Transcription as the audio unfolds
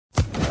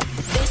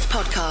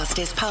podcast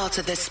is part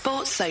of the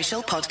Sports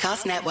Social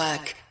Podcast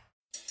Network.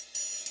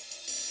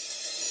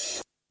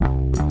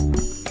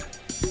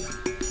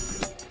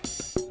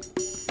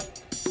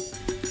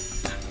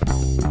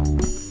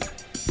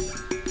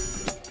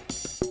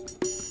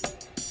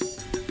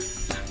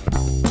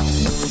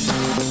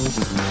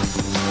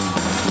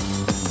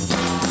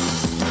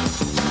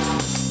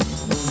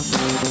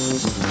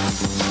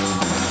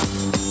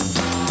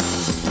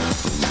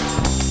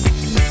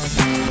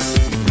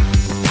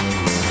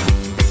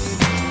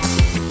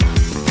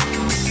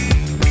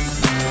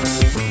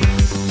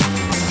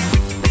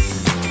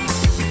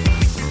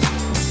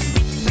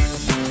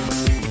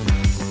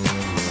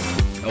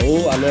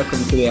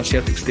 Welcome to the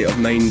Celtic State of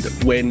Mind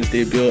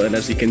Wednesday Bulletin.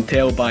 As you can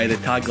tell by the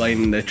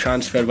tagline, the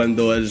transfer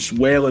window is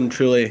well and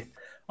truly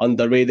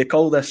underway. They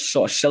call this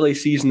sort of silly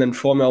season in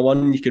Formula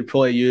 1. You could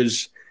probably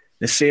use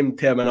the same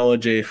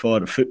terminology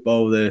for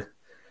football. The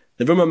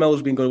rumour mill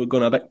has been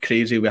going a bit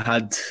crazy. We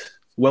had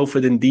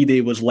Wilfred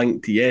Ndidi was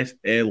linked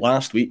to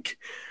last week,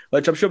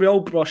 which I'm sure we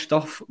all brushed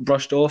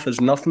off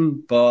as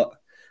nothing, but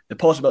the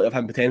possibility of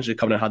him potentially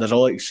coming in had us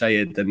all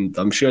excited, and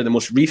I'm sure the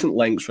most recent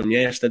links from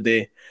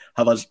yesterday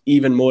have us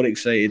even more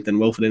excited than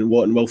Wilfred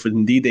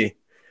Ndidi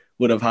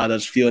would have had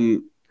us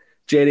feeling.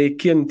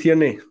 Kieran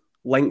Tierney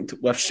linked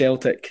with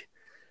Celtic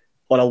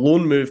on a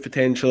loan move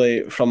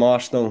potentially from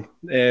Arsenal.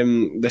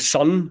 The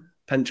Sun,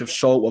 pinch of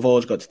salt, we've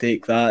always got to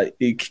take that.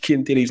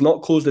 Kieran Tierney's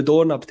not closed the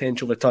door on a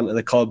potential return to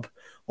the club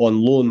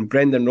on loan.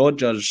 Brendan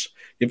Rodgers,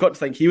 you've got to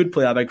think he would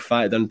play a big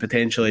factor in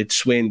potentially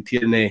swaying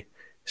Tierney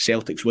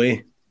Celtic's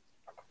way.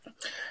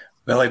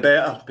 Well, I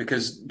better,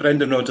 because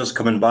Brendan Rodgers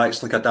coming back,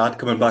 it's like a dad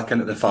coming back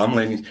into the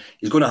family, and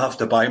he's going to have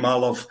to buy my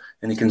love,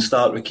 and he can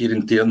start with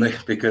Kieran Tierney,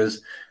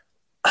 because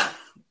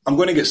I'm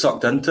going to get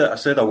sucked into it. I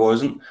said I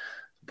wasn't,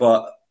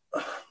 but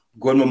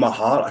going with my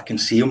heart, I can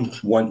see him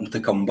wanting to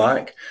come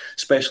back,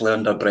 especially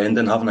under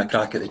Brendan, having a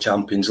crack at the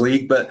Champions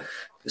League. But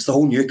it's the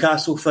whole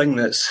Newcastle thing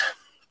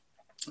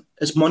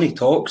it's money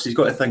talks. He's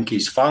got to think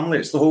his family.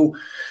 It's the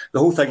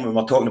whole thing when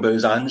we're talking about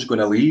his Ange going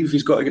to leave.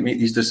 He's got to make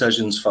these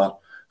decisions for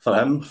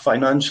him.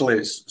 Financially,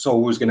 it's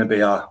always going to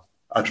be a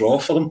draw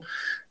for him.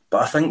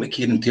 But I think with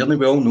Kieran Tierney,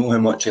 we all know how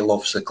much he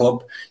loves the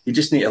club. You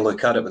just need to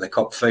look at it with the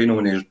cup final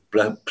when he's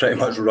pretty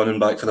much running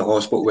back for the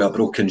hospital with a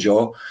broken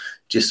jaw,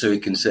 just so he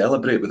can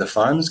celebrate with the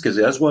fans, because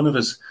he is one of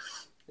us.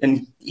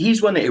 And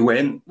he's one that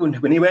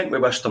when he went, we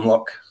wished him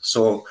luck.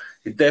 So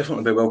he'd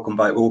definitely be welcomed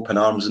back with open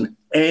arms. And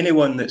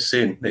anyone that's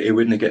saying that he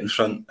wouldn't get in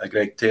front of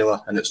Greg Taylor,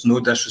 and it's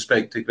no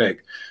disrespect to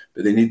Greg,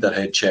 but they need their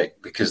head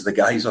checked, because the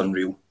guy's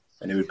unreal.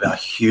 And it would be a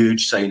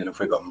huge signing if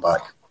we got him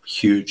back.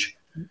 Huge.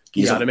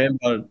 Yeah, I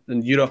remember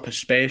in Europe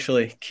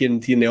especially, Kieran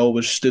Tierney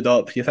always stood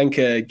up. You think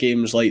of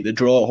games like the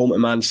draw at home to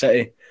Man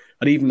City,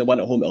 or even the win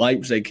at home to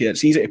Leipzig.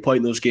 It's easy to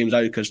point those games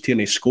out because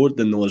Tierney scored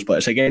in those, but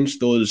it's against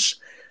those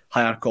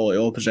higher quality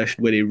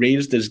opposition where he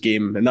raised his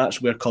game, and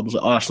that's where clubs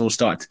like Arsenal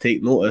started to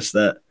take notice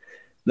that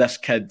this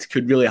kid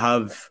could really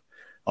have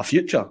a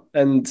future.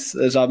 And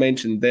as I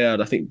mentioned there,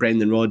 I think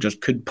Brendan Rodgers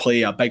could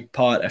play a big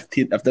part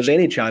if there's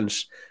any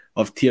chance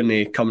of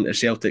Tierney coming to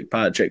Celtic,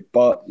 Patrick.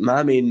 But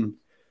my main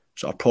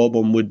sort of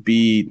problem would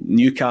be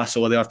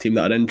Newcastle, the other team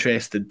that are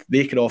interested.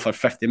 They could offer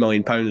 £50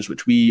 million,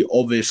 which we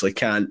obviously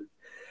can't.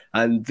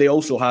 And they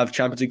also have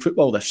Champions League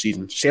football this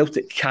season.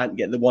 Celtic can't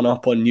get the one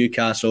up on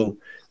Newcastle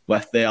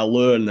with the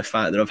allure and the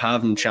factor of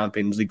having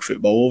Champions League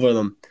football over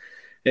them.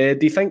 Do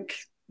you think,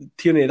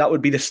 Tierney, that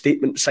would be the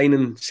statement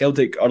signing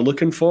Celtic are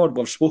looking for?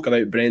 We've spoke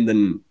about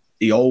Brendan.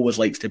 He always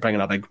likes to bring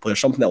in a big player,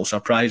 something that will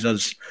surprise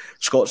us.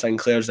 Scott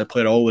Sinclair's the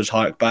player I always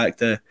hark back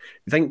to.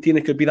 You think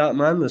Tierney could be that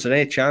man? Is there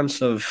any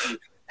chance of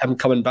him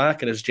coming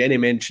back? And as Jenny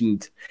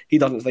mentioned, he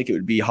doesn't think it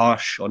would be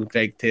harsh on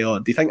Greg Taylor.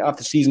 Do you think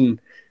after the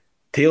season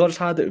Taylor's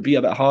had, it would be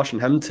a bit harsh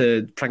on him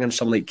to bring in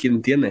someone like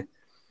Kieran Tierney?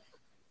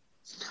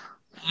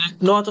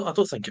 No, I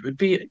don't think it would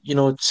be.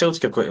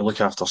 Celtic have got to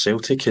look after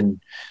Celtic, and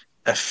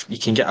if you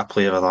can get a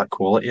player of that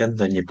quality in,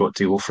 then you've got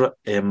to go for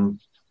it.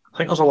 I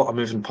think there's a lot of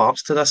moving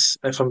parts to this,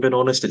 if I'm being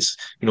honest. It's,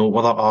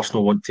 whether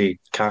Arsenal want to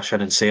cash in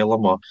and sell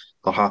him, or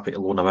they're happy to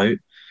loan him out,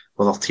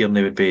 whether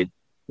Tierney would be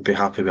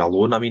happy with a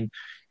loan. I mean,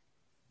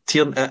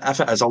 Tierney,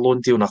 if it is a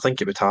loan deal, and I think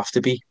it would have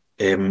to be,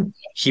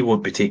 he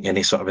won't be taking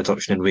any sort of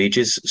reduction in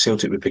wages.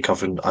 Celtic would be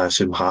covering, I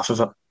assume, half of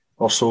it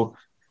or so.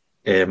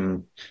 But,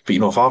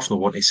 if Arsenal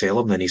want to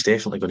sell him, then he's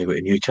definitely going to go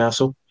to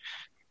Newcastle.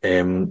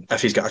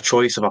 If he's got a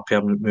choice of a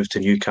permanent move to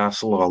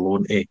Newcastle or a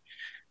loan to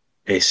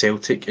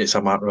Celtic, it's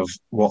a matter of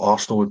what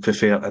Arsenal would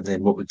prefer and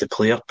then what would the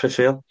player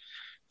prefer.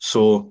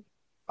 So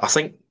I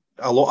think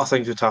a lot of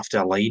things would have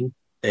to align,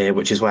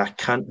 which is why I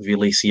can't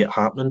really see it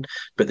happening.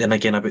 But then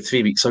again, about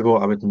 3 weeks ago,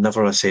 I would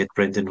never have said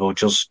Brendan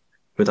Rodgers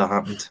would have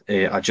happened.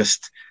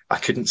 I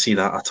couldn't see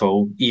that at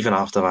all. Even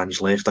after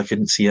Ange left, I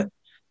couldn't see it.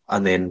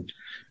 And then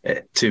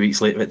 2 weeks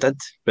later, it did.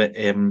 But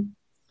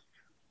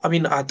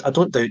I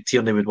don't doubt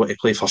Tierney would want to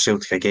play for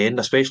Celtic again,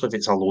 especially if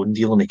it's a loan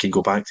deal and he can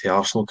go back to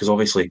Arsenal, because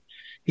obviously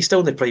he's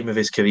still in the prime of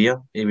his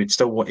career. He would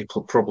still want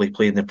to probably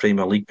play in the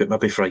Premier League, but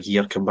maybe for a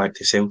year come back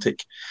to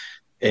Celtic.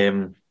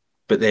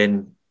 But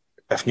then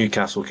if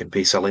Newcastle can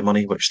pay silly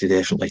money, which they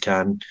definitely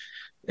can,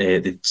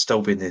 they'd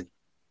still be in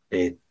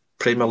the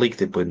Premier League,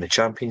 they'd be in the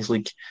Champions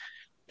League.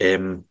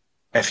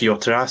 If you were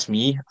to ask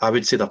me, I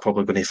would say they're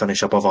probably going to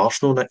finish above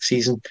Arsenal next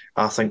season.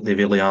 I think they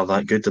really are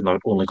that good and they're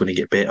only going to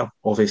get better,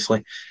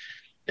 obviously.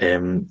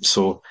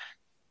 So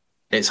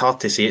it's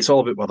hard to say. It's all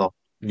about whether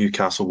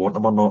Newcastle want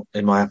him or not,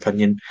 in my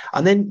opinion.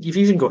 And then you've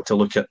even got to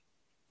look at,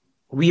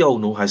 we all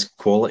know his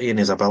quality and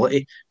his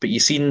ability, but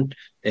you've seen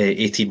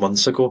 18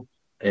 months ago,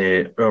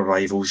 our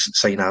rivals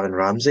sign Aaron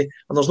Ramsey.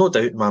 And there's no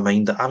doubt in my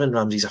mind that Aaron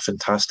Ramsey's a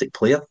fantastic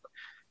player,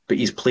 but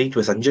he's played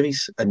with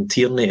injuries, and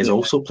Tierney has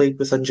also played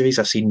with injuries.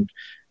 I've seen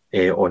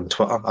on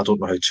Twitter, I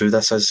don't know how true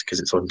this is because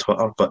it's on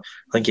Twitter, but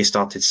I think he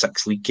started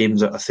 6 league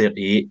games out of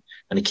 38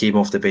 and he came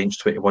off the bench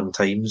 21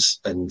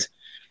 times, and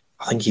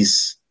I think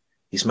he's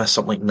missed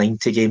something like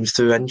 90 games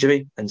through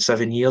injury in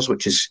 7 years,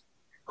 which is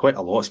quite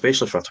a lot,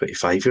 especially for a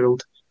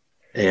 25-year-old.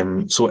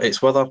 So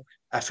it's whether,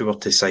 if we were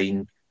to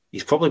sign,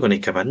 he's probably going to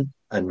come in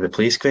and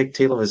replace Greg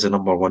Taylor as the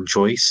number one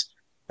choice.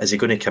 Is he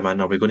going to come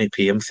in? Are we going to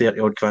pay him 30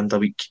 odd grand a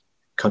week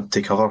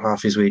to cover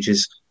half his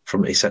wages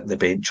from to sit on the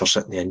bench or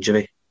sit in the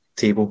injury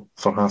table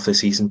for half the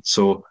season?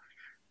 So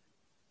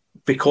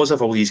because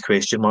of all these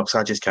question marks,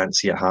 I just can't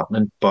see it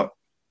happening. But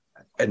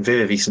in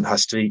very recent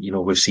history,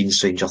 we've seen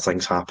stranger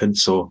things happen.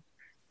 So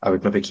I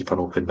would maybe keep an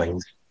open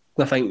mind.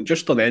 I think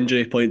just on the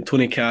injury point,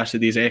 Tony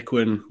Cassidy's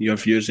echoing your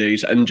views there.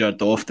 He's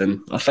injured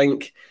often. I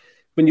think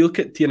when you look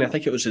at Tierney, I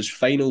think it was his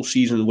final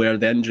season where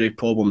the injury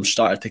problems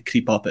started to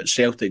creep up at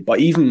Celtic. But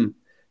even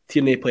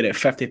Tierney played at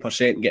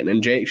 50%, getting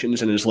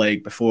injections in his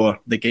leg before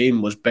the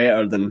game, was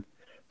better than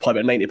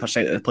probably about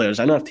 90% of the players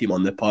in our team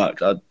on the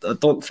park. I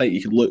don't think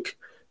you could look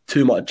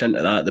too much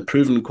into that. The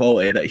proven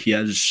quality that he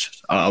is,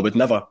 I would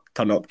never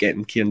turn up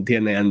getting Kieran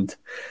Tierney. And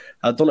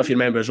I don't know if you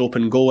remember his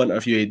open goal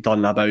interview he'd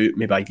done about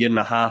maybe a year and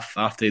a half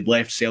after he'd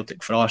left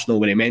Celtic for Arsenal,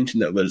 when he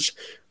mentioned it was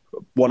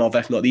one of,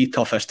 if not the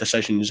toughest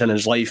decisions in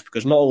his life,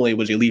 because not only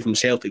was he leaving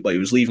Celtic, but he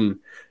was leaving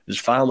his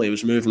family. He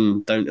was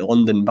moving down to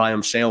London by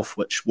himself,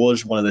 which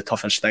was one of the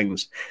toughest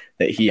things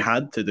that he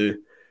had to do.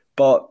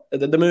 But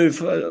the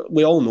move,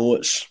 we all know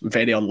it's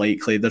very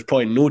unlikely. There's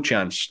probably no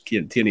chance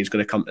Kieran Tierney's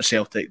going to come to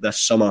Celtic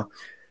this summer,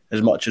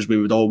 as much as we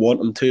would all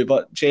want him to.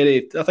 But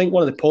Jerry, I think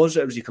one of the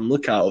positives you can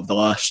look at of the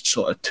last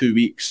sort of 2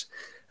 weeks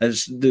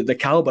is the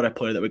calibre of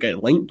player that we're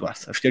getting linked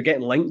with. If you're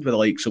getting linked with the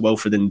likes of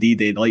Wilfred Ndidi,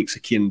 the likes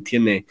of Kieran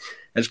Tierney,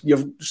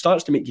 it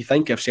starts to make you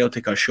think if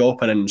Celtic are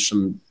shopping in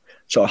some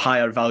sort of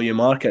higher value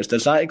markets.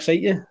 Does that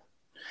excite you?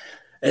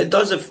 It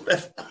does.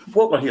 If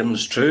what we're hearing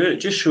is true, it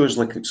just shows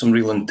like some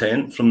real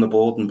intent from the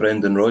board and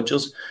Brendan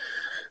Rodgers.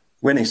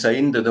 When he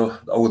signed,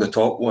 all the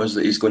talk was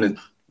that he's going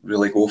to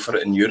really go for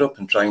it in Europe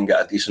and try and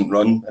get a decent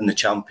run in the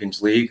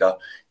Champions League, or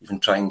even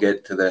try and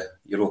get to the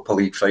Europa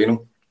League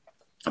final.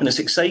 And it's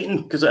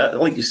exciting because,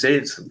 like you said,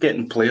 it's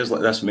getting players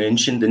like this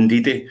mentioned.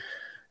 Indeed,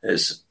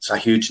 it's a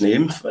huge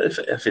name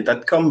if it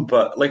did come.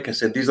 But like I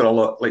said, these are a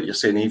lot, like you're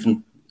saying,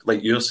 even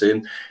like you're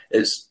saying,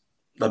 it's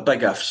the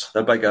big ifs.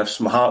 The big ifs.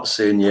 My heart's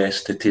saying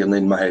yes to Tierney,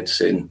 and my head's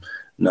saying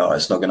no,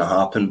 it's not going to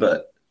happen.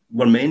 But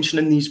we're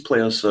mentioning these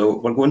players, so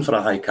we're going for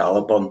a high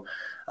calibre.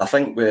 I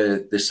think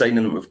with the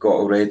signing that we've got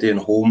already in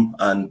home,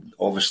 and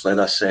obviously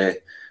this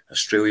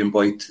Australian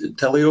boy,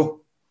 Tilio,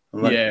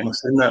 am I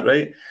saying that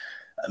right?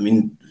 I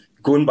mean,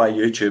 going by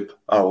YouTube,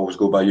 I always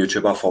go by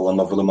YouTube. I fall in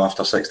love with them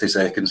after 60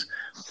 seconds.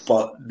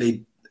 But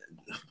they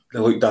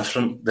look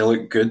different. They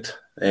look good.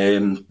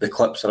 The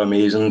clips are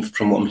amazing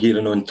from what I'm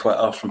hearing on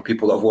Twitter from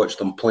people that have watched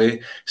them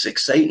play. It's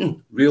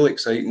exciting, really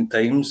exciting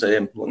times.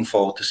 Looking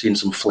forward to seeing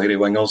some flary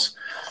wingers.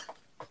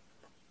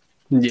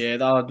 Yeah,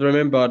 I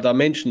remember I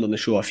mentioned on the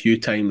show a few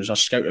times a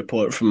scout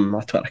report from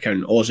my Twitter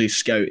account, Aussie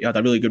Scout. He had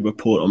a really good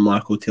report on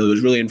Marco Taylor. It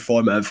was really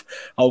informative.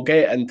 I'll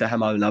get into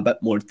him in a bit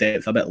more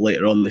depth a bit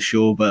later on the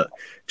show, but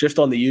just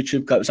on the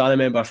YouTube clips, I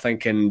remember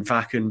thinking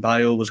Vakun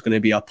Bio was going to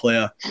be a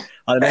player.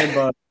 I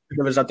remember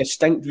there was a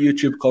distinct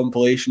YouTube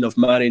compilation of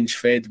Marriage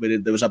Fed where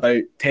there was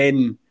about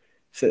 30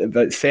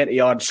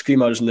 yard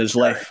screamers in his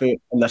left foot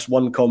in this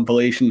one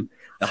compilation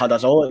that had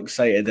us all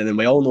excited, and then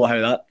we all know how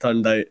that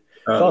turned out.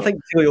 But I think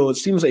Tilio, it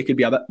seems like he could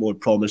be a bit more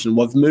promising.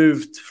 We've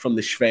moved from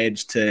the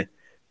Shveds to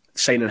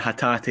signing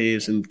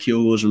Hatates and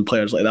Kyogos and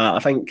players like that. I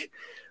think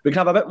we can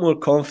have a bit more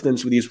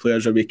confidence with these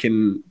players, where we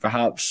can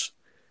perhaps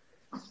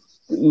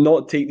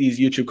not take these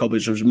YouTube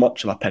coverage as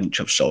much of a pinch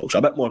of salt. So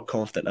a bit more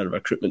confident in our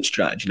recruitment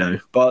strategy now.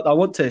 But I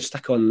want to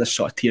stick on this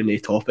sort of Tierney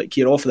topic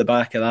here off the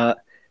back of that,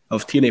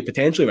 of Tierney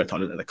potentially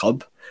returning to the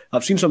club.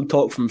 I've seen some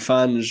talk from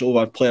fans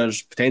over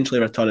players potentially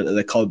returning to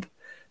the club.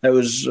 It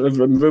was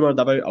rumoured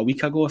about a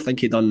week ago. I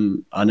think he'd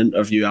done an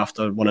interview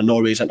after one of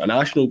Norway's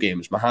international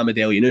games. Mohamed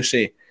El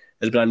Younousi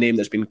has been a name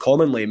that's been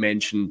commonly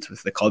mentioned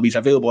with the club. He's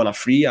available on a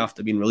free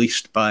after being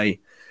released by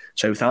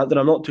Southampton.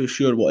 I'm not too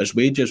sure what his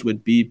wages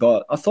would be,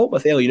 but I thought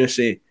with El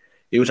Younousi,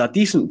 he was a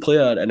decent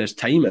player in his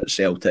time at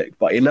Celtic,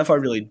 but he never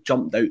really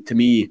jumped out to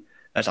me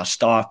as a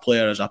star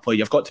player, as a player.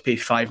 You've got to pay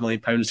 £5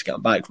 million to get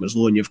him back from his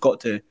loan. You've got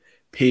to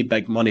pay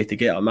big money to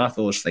get him. I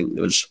always think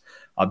there was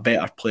a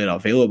better player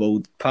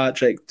available.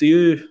 Patrick, do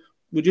you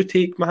would you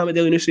take Mohamed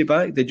Elyounoussi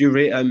back? Did you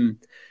rate him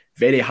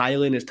very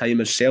highly in his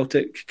time as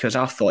Celtic? Because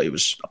I thought he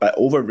was a bit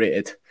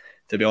overrated,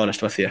 to be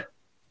honest with you.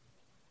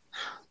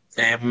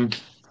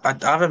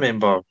 I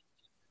remember.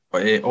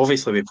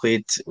 Obviously,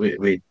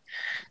 we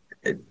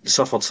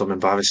suffered some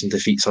embarrassing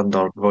defeats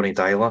under Ronnie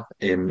Dyler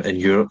in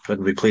Europe,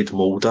 and we played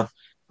Molde,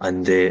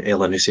 and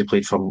Elyounoussi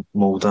played for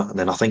Molde, and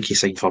then I think he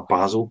signed for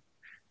Basel,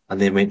 and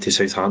then went to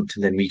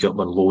Southampton. Then we got him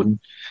on loan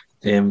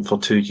for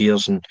 2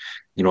 years, and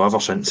ever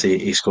since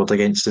he scored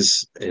against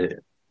us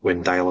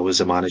when Dyler was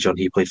the manager and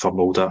he played for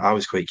Molde, I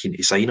was quite keen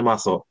to sign him. I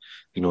thought,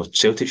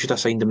 Celtic should have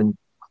signed him in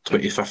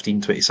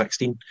 2015,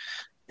 2016.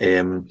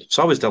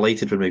 So I was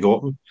delighted when we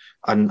got him,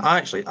 and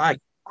I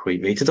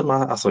quite rated him.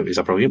 I thought he was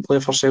a brilliant player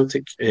for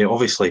Celtic.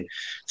 Obviously,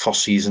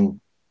 first season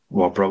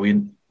were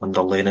brilliant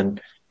under Lennon.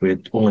 We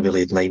had only really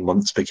had 9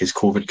 months because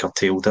COVID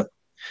curtailed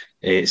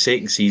it.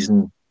 Second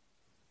season,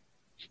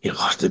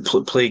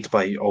 plagued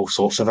by all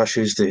sorts of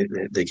issues.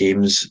 The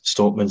games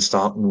stopping and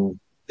starting,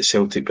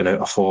 Celtic been out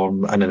of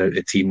form, in and out of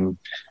the team.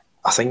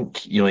 I think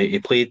he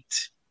played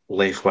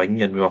left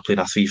wing and we were playing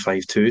a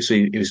 3-5-2, so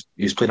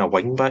he was playing a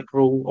wing back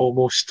role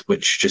almost,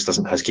 which just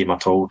isn't his game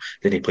at all.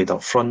 Then he played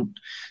up front,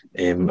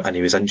 and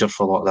he was injured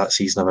for a lot of that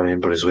season, I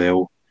remember as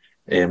well.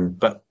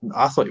 But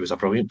I thought he was a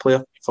brilliant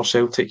player for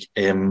Celtic.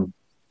 I'm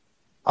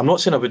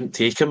not saying I wouldn't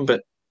take him,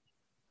 but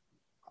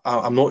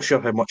I'm not sure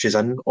how much is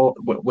in.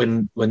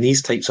 When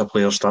these types of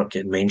players start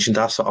getting mentioned,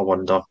 I sort of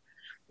wonder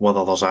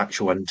whether there's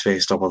actual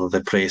interest or whether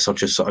the press are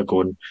just sort of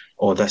going,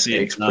 "Oh, this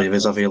ex-player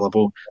is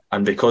available,"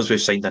 and because we've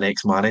signed an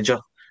ex-manager,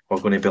 we're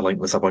going to be linked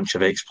with a bunch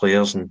of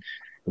ex-players. And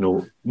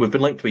we've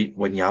been linked with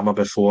Wanyama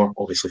before.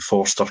 Obviously,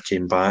 Forster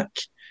came back.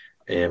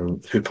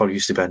 Hooper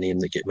used to be a name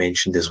that get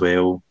mentioned as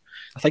well.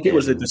 I think it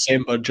was the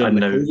December during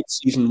the COVID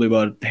season we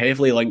were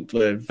heavily linked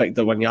with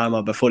Victor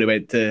Wanyama before he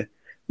went to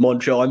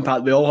Montreal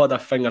Impact. We all had our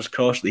fingers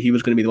crossed that he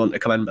was going to be the one to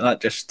come in, but that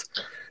just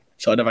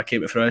sort of never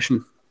came to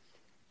fruition.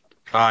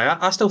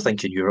 I still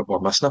think in Europe we're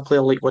missing a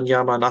player like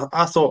Wanyama, and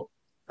I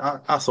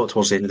thought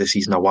towards the end of the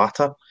season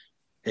Awata.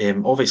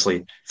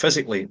 Obviously,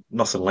 physically,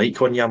 nothing like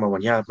Wanyama.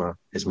 Wanyama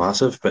is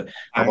massive, but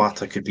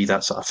Awata could be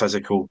that sort of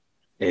physical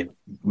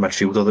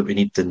midfielder that we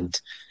need.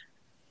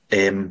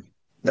 And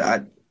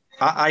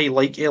I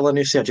like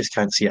Elyounoussi. I just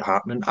can't see it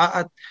happening.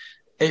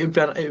 It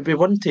would be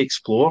one to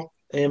explore,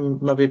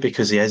 maybe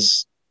because he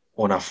is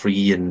on a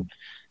free, and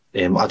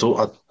I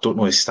don't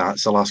know his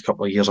stats the last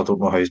couple of years. I don't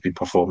know how he's been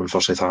performing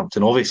for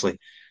Southampton. Obviously,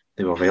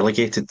 they were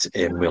relegated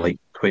with like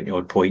 20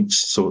 odd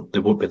points, so they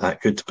won't be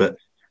that good. But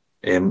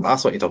I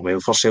thought he'd done well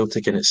for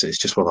Celtic, and it's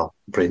just whether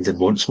Brendan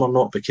wants him or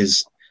not,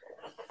 because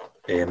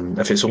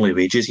if it's only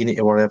wages you need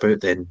to worry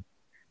about, then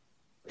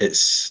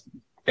it's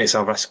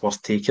a risk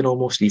worth taking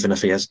almost, even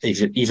if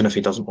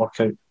he doesn't work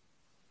out.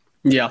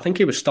 Yeah, I think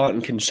he was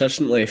starting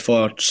consistently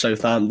for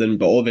Southampton,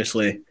 but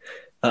obviously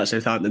that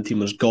Southampton team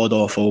was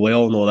god-awful. We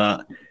all know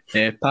that.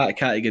 Pat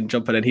Cattigan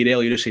jumping in here,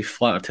 Elyounoussi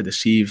flattered to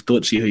deceive.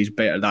 Don't see who he's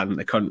better than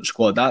the current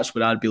squad. That's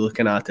where I'd be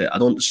looking at it. I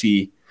don't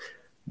see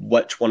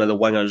which one of the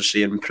wingers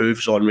he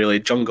improves on, really.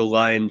 Jungle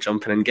Lion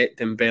jumping in, get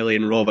Dembele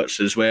and Roberts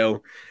as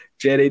well.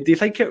 Jerry, do you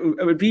think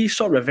it would be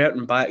sort of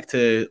reverting back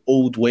to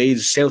old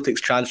ways?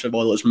 Celtic's transfer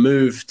ball has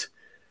moved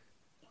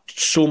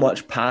so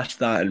much past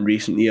that in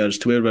recent years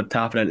to where we're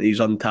tapping into these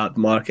untapped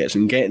markets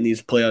and getting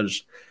these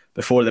players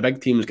before the big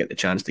teams get the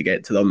chance to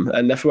get to them.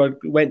 And if we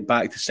went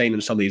back to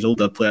signing some of these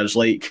older players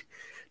like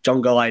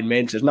Jungle Lion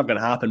mentioned, it's never going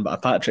to happen, but a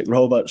Patrick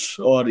Roberts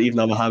or even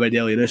a Mohamed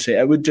Elyounoussi,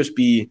 it would just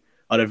be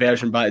a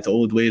reversion back to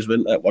old ways,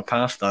 wouldn't it? We're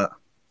past that.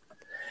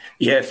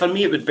 Yeah, for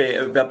me it would be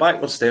a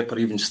backward step or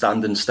even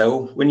standing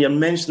still. When you're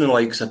mentioning the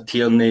likes of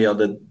Tierney or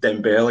the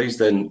Dembeles,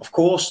 then of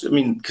course, I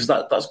mean, because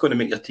that's going to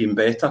make your team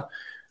better.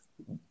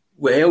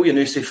 With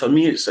Elyounoussi, for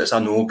me, it's a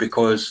no,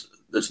 because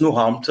there's no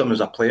harm to him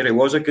as a player. He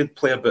was a good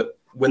player, but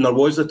when there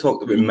was the talk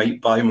that we might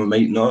buy him, we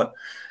might not,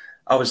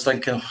 I was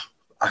thinking,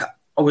 I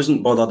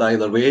wasn't bothered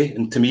either way.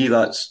 And to me,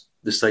 that's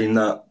the sign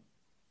that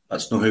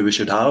that's not who we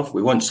should have.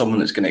 We want someone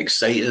that's going to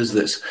excite us,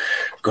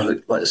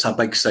 that's a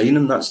big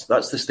signing. That's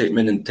the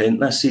statement intent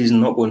this season,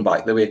 not going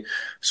back the way.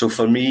 So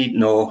for me,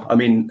 no. I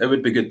mean, it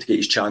would be good to get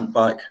his chant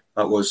back.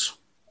 That was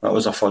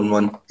a fun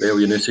one, the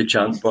Elyounoussi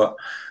chant. But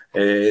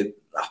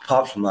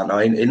apart from that, no,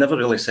 he never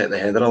really set the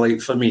header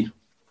alight for me.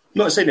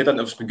 Not saying he didn't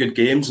have some good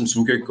games and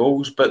some good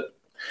goals, but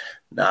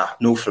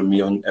no from me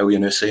on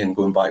Elyounoussi and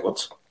going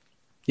backwards.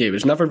 Yeah, he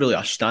was never really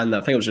a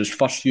stand-up. I think it was his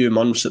first few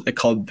months at the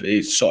club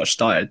he sort of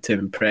started to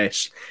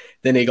impress.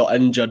 Then he got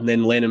injured, and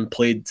then Lennon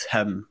played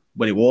him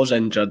when he was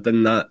injured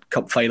in that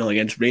cup final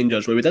against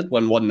Rangers, where we did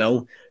win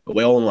 1-0, but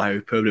we all know how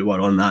poor we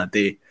were on that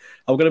day.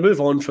 I'm going to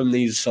move on from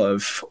these sort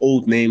of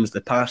old names.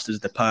 The past is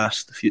the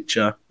past, the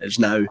future is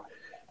now.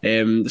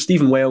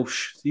 Stephen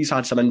Welsh, he's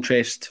had some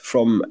interest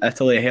from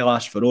Italy,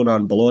 Hellas, Verona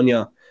and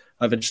Bologna.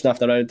 I've been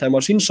sniffed around him.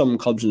 I've seen some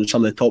clubs in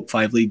some of the top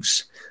 5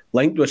 leagues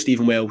linked with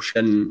Stephen Welsh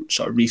in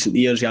sort of recent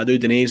years. You had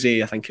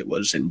Udinese, I think it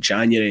was in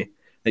January.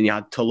 Then you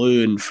had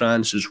Toulouse in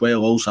France as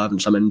well, also having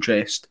some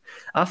interest.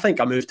 I think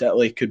a move to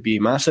Italy could be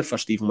massive for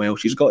Stephen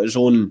Welsh. He's got his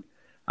own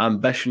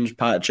ambitions,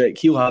 Patrick.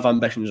 He'll have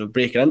ambitions of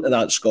breaking into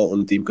that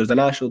Scotland team because the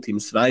national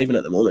team's thriving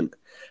at the moment.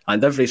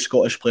 And every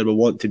Scottish player will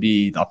want to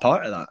be a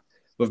part of that.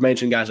 We've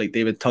mentioned guys like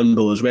David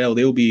Turnbull as well.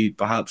 They'll be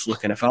perhaps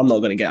looking, if I'm not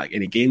going to get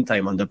any game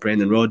time under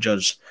Brendan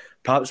Rodgers,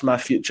 perhaps my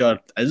future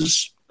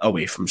is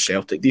away from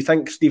Celtic. Do you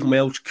think Stephen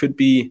Welsh could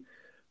be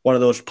one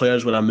of those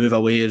players where a move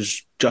away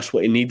is just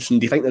what he needs? And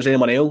do you think there's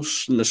anyone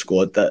else in the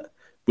squad that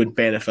would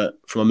benefit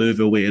from a move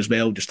away as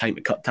well, just time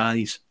to cut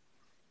ties?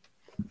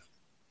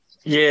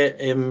 Yeah,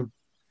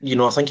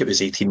 I think it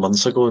was 18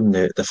 months ago in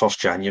the 1st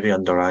January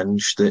under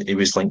Ange that he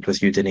was linked with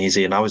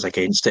Udinese, and I was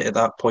against it at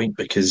that point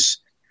because,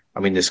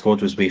 the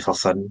squad was wafer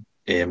thin.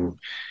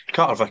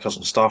 Carter Vickers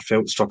and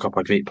Starfelt struck up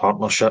a great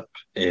partnership,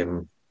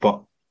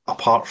 but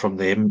apart from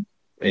them,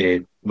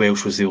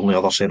 Welsh was the only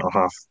other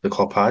centre-half the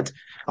club had.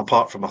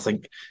 Apart from, I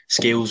think,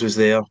 Scales was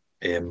there.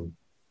 I'm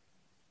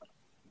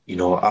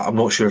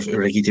not sure if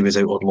Rigidi was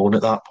out on loan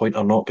at that point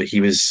or not, but he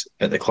was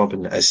at the club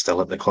and is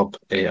still at the club,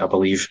 I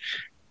believe.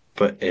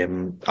 But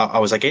I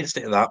was against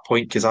it at that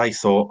point because I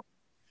thought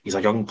he's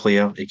a young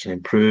player, he can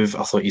improve.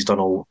 I thought he's done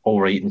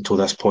all right until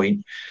this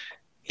point.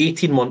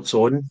 18 months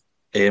on,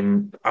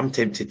 I'm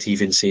tempted to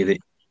even say that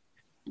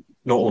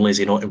not only has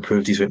he not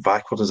improved, he's went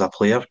backward as a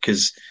player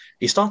because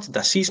he started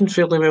this season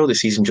fairly well. The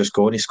season just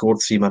gone, he scored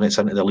 3 minutes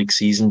into the league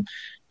season.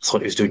 I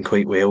thought he was doing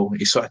quite well.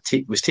 He sort of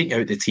was taken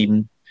out of the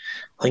team.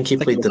 I think he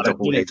played the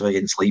double header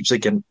against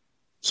Leipzig.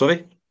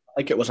 Sorry? I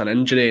think it was an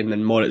injury and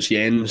then Moritz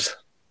Jens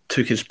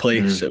took his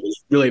place. It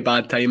was really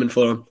bad timing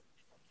for him.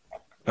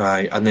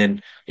 Aye, and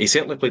then he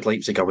certainly played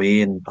Leipzig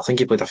away, and I think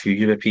he played a few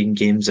European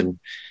games and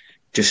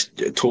just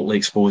totally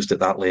exposed at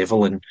that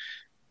level. And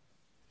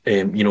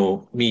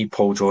me,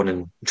 Paul, John,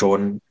 and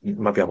John,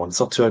 maybe a month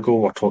or two ago,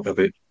 were talking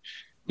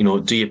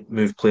about, do you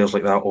move players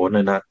like that on?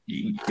 And that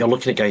you're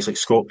looking at guys like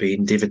Scott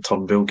Bain, David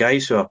Turnbull,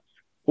 guys who are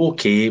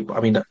okay.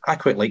 I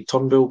quite like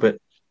Turnbull, but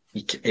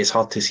it's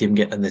hard to see him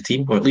get in the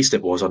team, or at least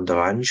it was under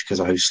Ange because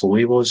of how slow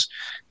he was.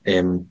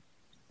 He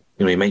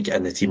might get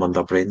in the team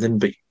under Brendan,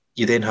 but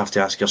you then have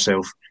to ask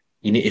yourself,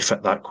 you need to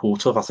fit that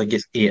quota of, I think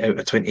it's 8 out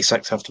of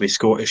 26 have to be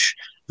Scottish,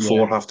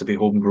 4 have to be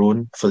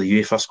homegrown for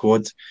the UEFA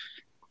squad.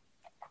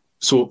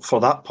 So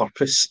for that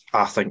purpose,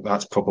 I think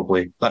that's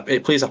probably, that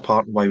it plays a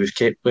part in why we've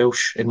kept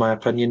Welsh, in my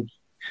opinion.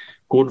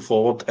 Going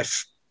forward,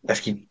 if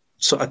you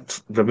sort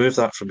of remove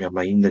that from your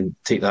mind and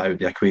take that out of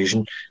the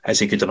equation, is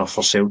he good enough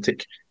for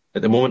Celtic?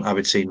 At the moment, I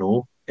would say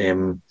no. I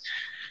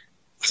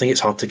think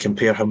it's hard to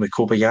compare him with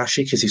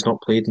Kobayashi because he's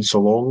not played in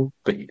so long.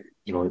 But,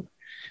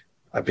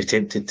 I'd be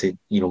tempted to,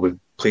 we've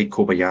played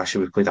Kobayashi,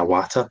 we've played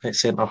Awata at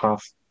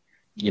centre-half,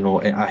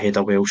 ahead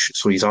of Welsh.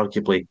 So he's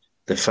arguably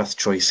the 5th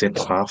choice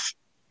centre-half.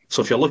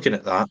 So if you're looking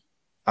at that,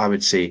 I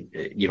would say,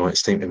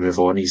 it's time to move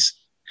on. He's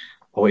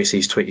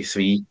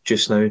 23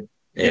 just now.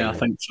 I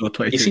think so,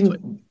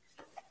 23.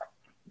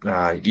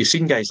 You've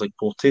seen guys like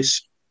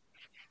Portis.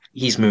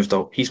 He's moved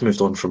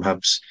on from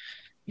Hibs.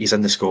 He's in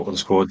the Scotland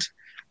squad.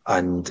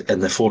 And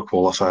in the 4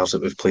 qualifiers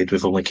that we've played,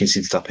 we've only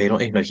conceded a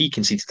penalty. Now, he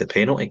conceded a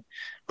penalty,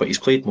 but he's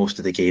played most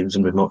of the games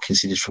and we've not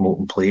conceded from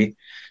open play.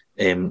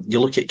 You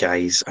look at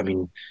guys,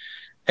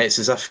 it's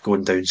as if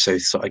going down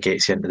south sort of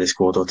gets you into the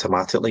squad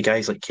automatically.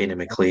 Guys like Kenny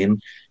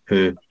McLean,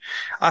 who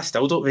I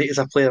still don't rate as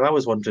a player. I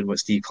was wondering what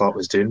Steve Clarke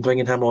was doing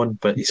bringing him on,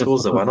 but he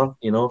scores the winner,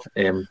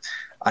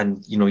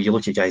 And, you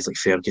look at guys like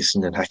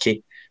Ferguson and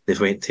Hickey. They've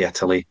went to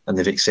Italy and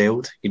they've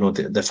excelled.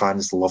 The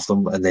fans love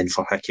them. And then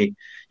for Hickey,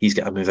 he's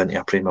got to move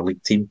into a Premier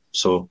League team.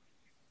 So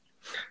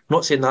I'm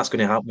not saying that's going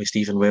to happen with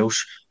Stephen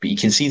Welsh, but you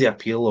can see the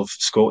appeal of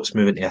Scots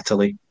moving to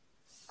Italy.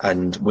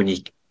 And when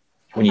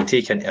you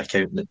take into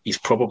account that he's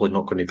probably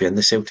not going to be in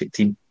the Celtic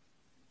team,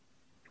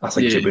 I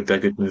think it would be a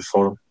good move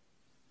for him.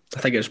 I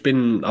think it's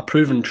been a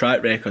proven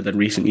track record in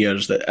recent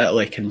years that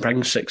Italy can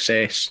bring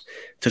success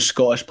to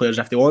Scottish players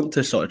if they want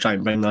to sort of try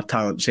and bring their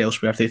talents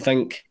elsewhere. If they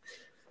think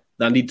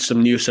they need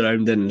some new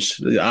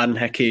surroundings. Aaron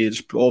Hickey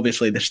is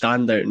obviously the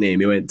standout name.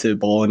 He went to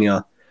Bologna.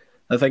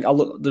 I think I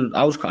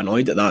was quite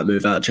annoyed at that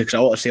move actually because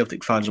a lot of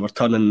Celtic fans were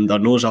turning their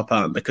nose up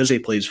at him because he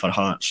plays for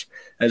Hearts.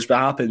 It's been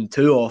happening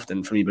too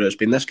often for me, but it's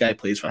been this guy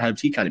plays for Hibs.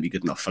 He can't be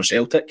good enough for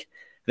Celtic.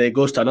 Then he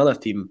goes to another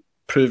team,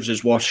 proves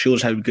his worth,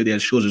 shows how good he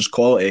is, shows his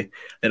quality.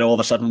 Then all of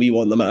a sudden we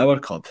want them at our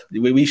club.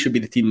 We should be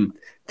the team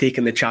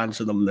taking the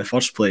chance on them in the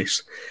first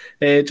place.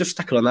 Just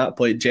sticking on that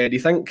point, Jed, do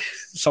you think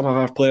some of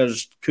our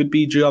players could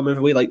be due a move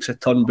away, like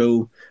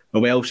Turnbull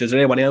or Welsh? Is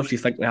there anyone else you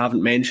think we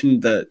haven't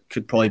mentioned that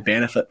could probably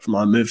benefit from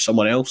a move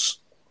somewhere else?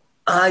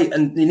 Aye,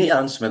 and you need to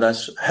answer me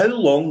this. How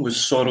long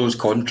was Sorrow's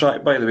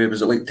contract, by the way?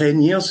 Was it like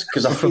 10 years?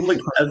 Because I feel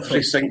like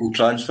every single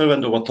transfer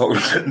window we're talking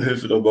about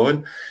moving them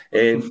on.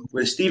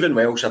 With Stephen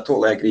Welsh, I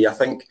totally agree. I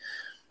think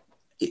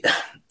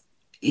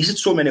he's had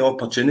so many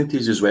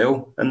opportunities as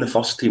well in the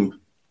first team.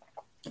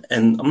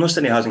 And I'm not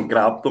saying he hasn't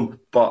grabbed them,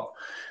 but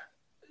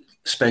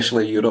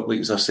especially Europe,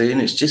 like as I was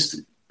saying, it's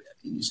just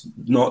he's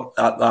not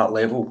at that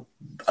level,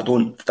 I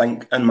don't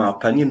think, in my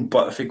opinion.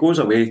 But if he goes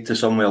away to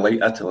somewhere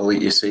like Italy,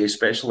 like you say,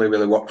 especially where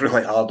they work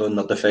really hard on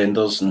their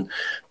defenders and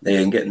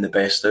getting the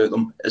best out of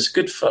them, it's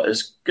good for him.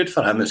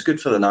 It's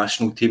good for the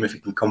national team if he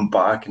can come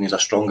back and he's a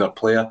stronger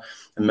player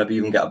and maybe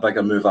even get a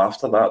bigger move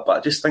after that. But I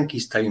just think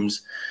his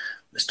time's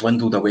it's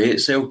dwindled away at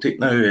Celtic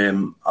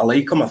now. I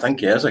like him. I think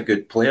he is a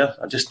good player.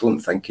 I just don't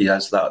think he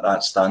has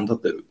that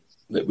standard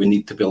that we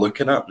need to be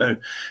looking at now.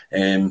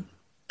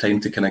 Time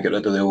to kind of get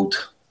rid of the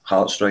old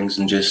heartstrings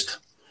and just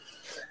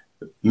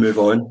move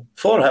on.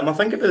 For him, I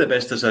think it'd be the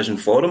best decision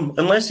for him.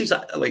 Unless he's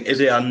like, is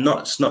he a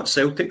not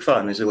Celtic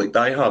fan? Is he like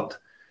diehard?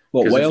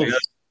 What, Wales?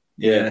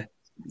 Yeah.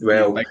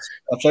 Well, I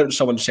thought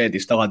someone said he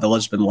still had the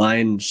Lisbon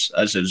Lions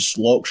as his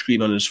lock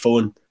screen on his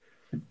phone.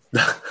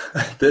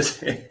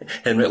 This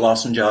Henrik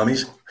Larsson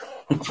jammies.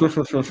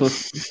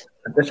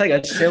 The thing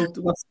is,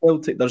 with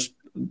Celtic, there's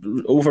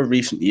over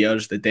recent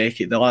years,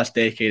 the last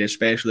decade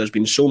especially, there's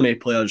been so many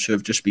players who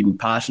have just been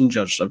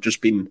passengers, have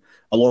just been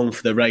along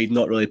for the ride,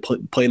 not really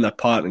playing their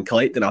part and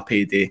collecting a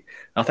payday.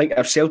 I think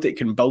if Celtic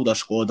can build a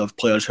squad of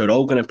players who are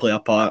all going to play a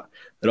part,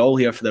 they're all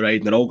here for the ride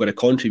and they're all going to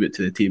contribute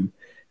to the team,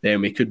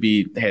 then we could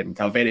be heading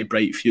to a very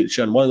bright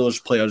future. And one of those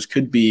players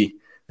could be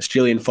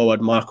Australian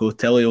forward Marco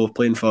Tilio,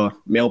 playing for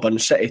Melbourne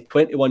City,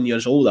 21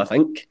 years old, I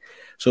think.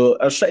 So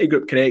our City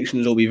Group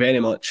connections will be very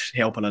much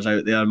helping us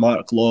out there.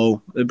 Mark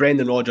Law,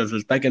 Brendan Rodgers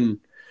was bigging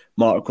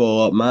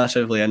Marco up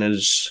massively in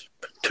his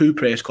 2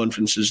 press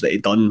conferences that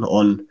he'd done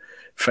on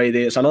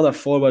Friday. It's another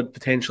forward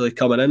potentially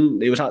coming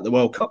in. He was at the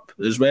World Cup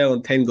as well,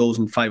 and 10 goals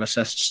and 5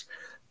 assists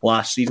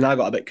last season. I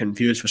got a bit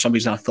confused for some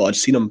reason. I thought I'd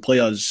seen him play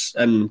us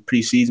in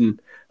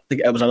pre-season. I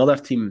think it was another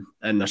team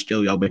in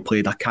Australia we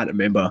played. I can't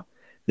remember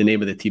the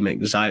name of the team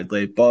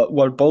exactly, but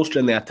we're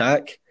bolstering the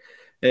attack.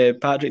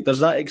 Patrick, does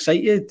that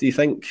excite you? Do you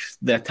think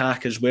the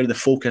attack is where the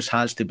focus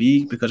has to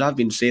be? Because I've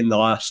been saying the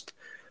last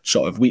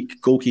sort of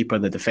week, goalkeeper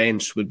and the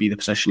defence would be the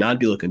position I'd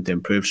be looking to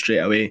improve straight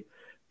away.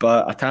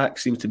 But attack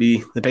seems to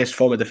be the best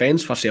form of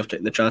defence for Celtic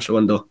in the transfer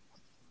window.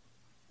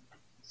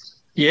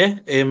 Yeah,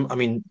 I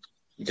mean,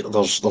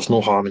 there's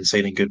no harm in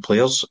signing good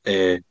players.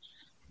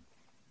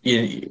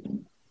 You've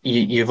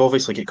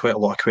obviously got quite a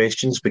lot of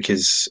questions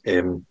because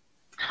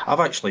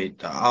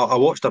I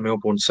watched a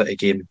Melbourne City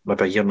game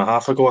maybe a year and a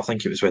half ago. I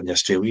think it was when the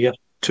Australia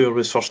tour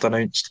was first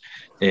announced.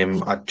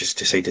 I just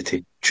decided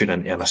to tune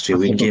into an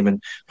Australian game,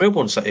 and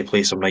Melbourne City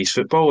play some nice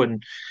football.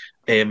 And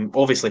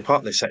obviously, part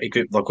of the City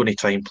group, they're going to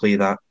try and play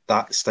that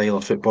style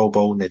of football,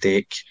 ball in the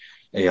deck,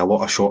 a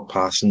lot of short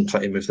passing,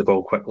 try to move the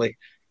ball quickly.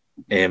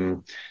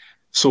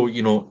 So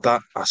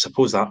that I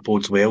suppose that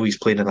bodes well. He's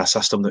playing in a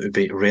system that would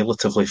be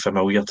relatively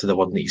familiar to the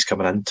one that he's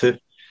coming into.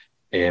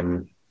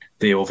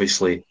 They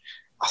obviously.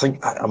 I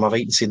think, am I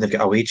right in saying they've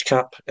got a wage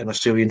cap in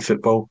Australian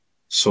football?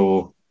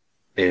 So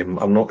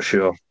I'm not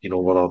sure,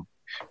 whether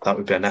that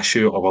would be an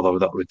issue or whether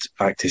that would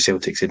act to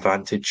Celtic's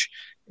advantage.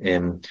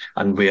 And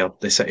where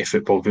the City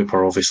Football Group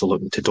are obviously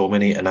looking to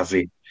dominate in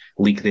every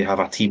league they have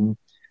a team.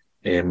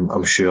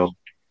 I'm sure,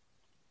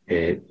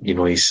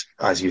 he's,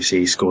 as you say,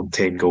 he's scored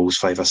 10 goals,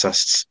 5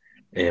 assists.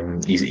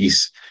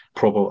 He's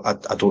probably,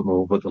 I don't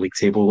know what the league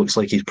table looks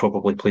like. He's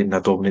probably playing a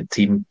dominant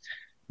team.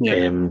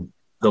 Yeah.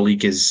 The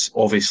league is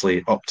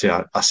obviously up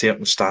to a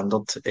certain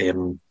standard.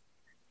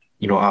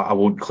 I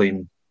won't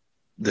claim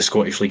the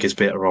Scottish League is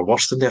better or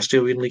worse than the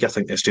Australian League. I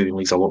think the Australian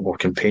League's a lot more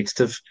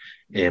competitive.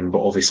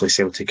 But obviously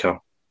Celtic are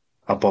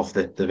above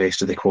the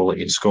rest of the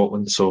quality in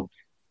Scotland. So,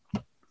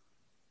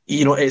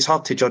 it's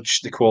hard to judge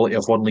the quality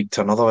of one league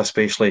to another,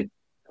 especially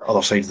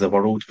other side of the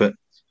world. But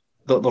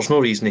there's no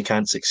reason he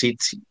can't succeed.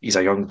 He's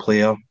a young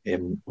player.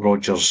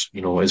 Rodgers,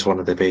 is one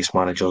of the best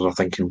managers, I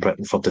think, in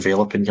Britain for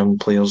developing young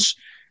players.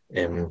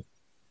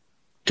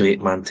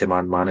 Great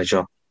man-to-man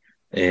manager.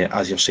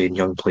 As you're saying,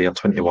 young player,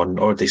 21,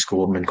 already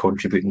scoring and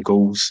contributing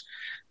goals.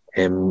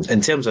 In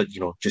terms of,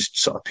 just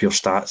sort of pure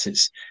stats,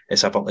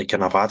 it's a bit like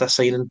an Avada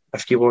signing,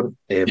 if you want.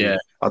 I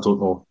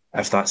don't know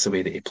if that's the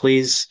way that he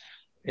plays.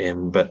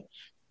 But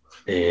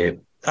I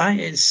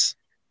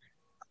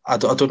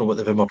don't know what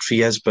the rumoured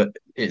fee is, but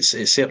it's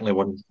certainly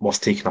one worth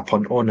taking a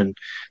punt on. And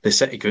the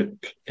City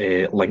Group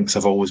links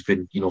have always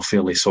been,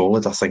 fairly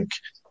solid. I think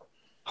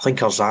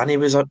Arzani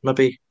was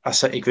maybe a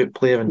City Group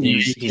player, and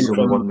he's the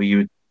only one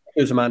He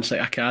was a Man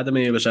City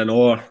Academy. He was in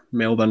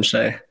Melbourne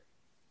City.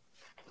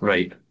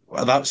 Right.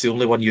 Well, that's the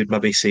only one you'd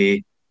maybe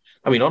say.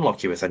 I mean,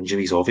 unlucky with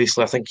injuries,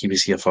 obviously. I think he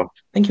was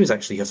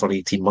actually here for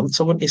 18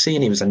 months, I want to say,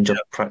 and he was injured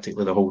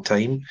practically the whole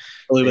time.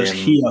 Well, he was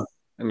here,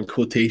 in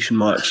quotation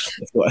marks,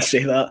 if you want to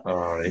say that.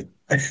 All right.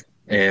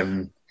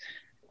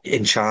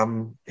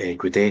 Incham,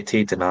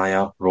 Guidetti,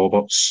 Denaya,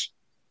 Roberts.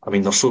 I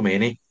mean, there's so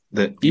many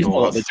that these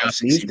are the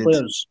Japanese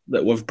players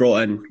that we've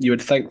brought in. You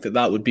would think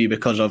that would be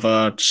because of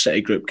our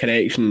City Group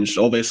connections.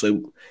 Obviously,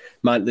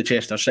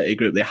 Manchester City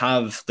Group, they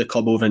have the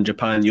club over in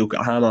Japan,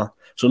 Yokohama,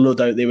 so no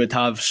doubt they would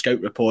have scout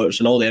reports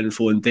and all the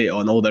info and data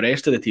on all the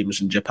rest of the teams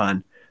in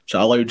Japan. So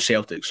it allowed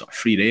Celtic sort of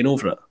free rein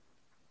over it.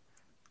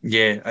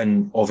 Yeah,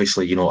 and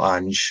obviously,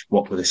 Ange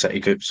worked with the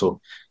City Group,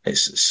 so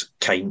it's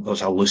kind.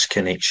 There's a loose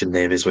connection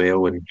there as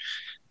well, and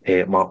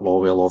Mark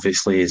Lawwell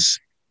obviously is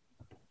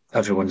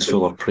everyone's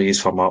full of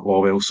praise for Mark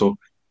Lawwell. So,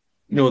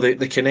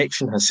 the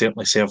connection has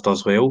certainly served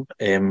us well.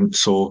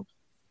 So,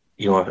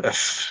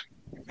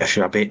 if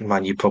you're a betting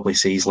man, you'd probably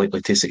say he's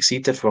likely to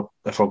succeed if we're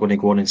going to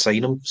go on and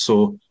sign him.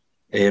 So,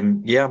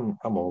 yeah,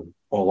 I'm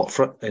all up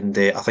for it. And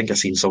I think I've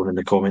seen someone in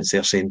the comments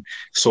there saying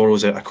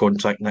Sorrow's out of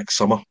contract next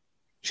summer,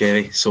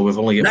 Jerry. So we've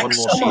only got one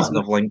more season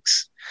of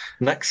links.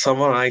 Next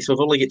summer, aye. So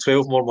we've only got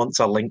 12 more months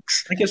of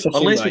links.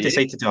 Unless we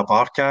decide to do a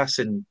barcast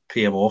and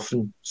pay him off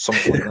and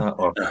something like that,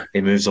 or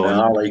he moves on.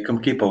 I like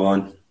him, keep him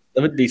on.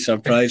 I wouldn't be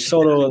surprised.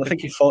 Sorrow, I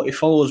think he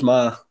follows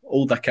my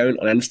old account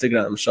on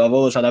Instagram, so I've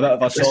always had a bit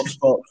of a soft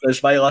spot for his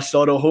Viola.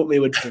 Sorrow, hope he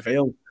would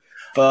prevail.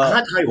 But I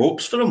had high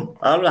hopes for him.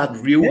 I had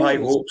real high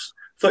hopes.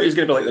 Thought he was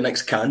going to be like the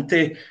next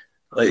Kante,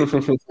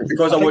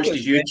 because I watched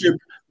his YouTube.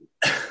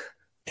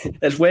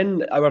 It's when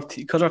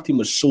because our team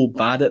was so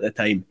bad at the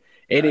time,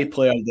 any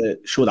player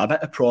that showed a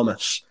bit of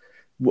promise,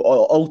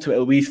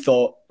 ultimately we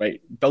thought,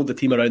 right, build the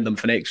team around them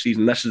for next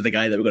season. This is the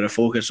guy that we're going to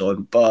focus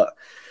on. But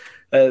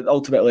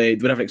ultimately,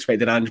 we never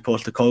expected Ange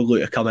Postecoglou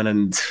to come in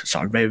and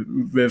sort of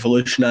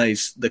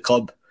revolutionise the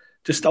club.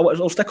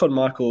 I'll stick on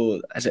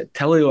Marco. Is it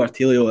Tilio or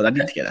Tilio? I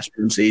need to get this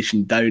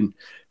pronunciation down.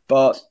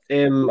 But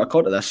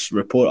according to this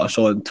report I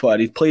saw on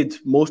Twitter, he played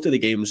most of the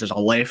games as a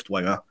left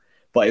winger,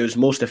 but he was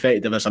most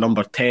effective as a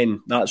number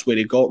 10. That's where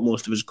he got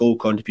most of his goal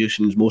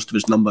contributions. Most of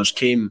his numbers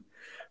came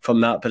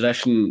from that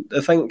position. I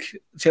think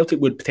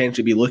Celtic would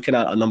potentially be looking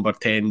at a number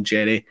 10,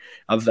 Jerry.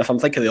 If I'm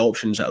thinking of the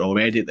options that are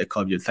already at the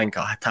club, you'd think a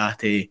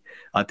Hatate,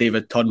 a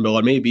David Turnbull,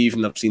 or maybe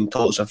even I've seen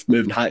talks of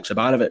moving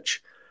Haksabanovic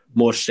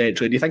more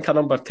centrally. Do you think a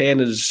number 10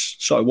 is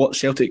sort of what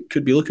Celtic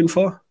could be looking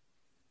for?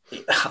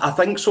 I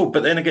think so,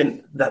 but then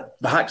again, the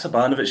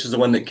Haksabanovic is the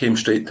one that came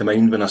straight to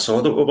mind when I saw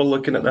that we were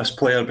looking at this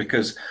player,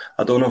 because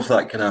I don't know if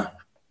that kind of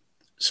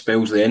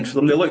spells the end for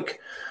them. They look,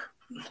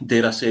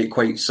 dare I say,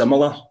 quite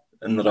similar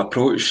in their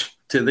approach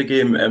to the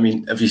game. I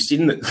mean, have you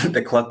seen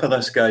the clip of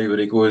this guy where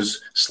he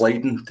goes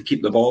sliding to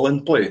keep the ball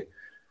in play?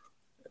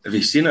 Have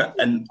you seen it?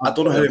 And I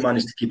don't know how he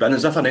managed to keep it in,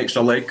 as if an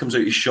extra leg comes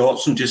out his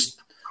shorts and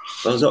just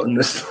does it on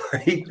the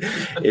slide.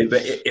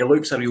 But he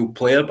looks a real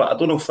player, but I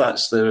don't know if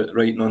that's the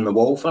writing on the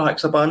wall for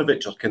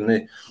Haksabanovic, or can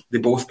they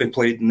both be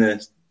played in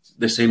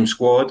the same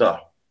squad, or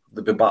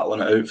they'll be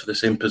battling it out for the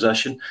same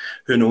position.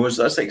 Who knows?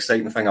 That's the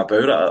exciting thing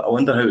about it. I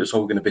wonder how it's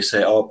all going to be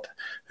set up.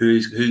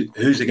 Who's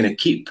he going to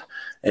keep?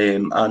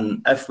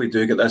 And if we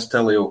do get this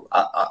Tilio,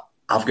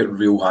 I've got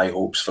real high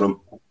hopes for him.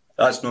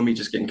 That's not me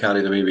just getting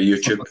carried away with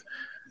YouTube.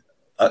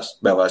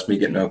 That's me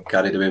getting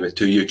carried away with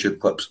 2 YouTube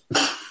clips.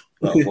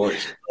 He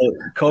looks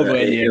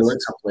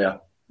a player.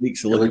 He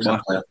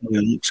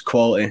looks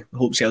quality. I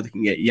hope Celtic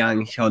can get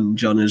Yang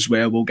Hyun-jun as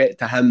well. We'll get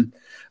to him.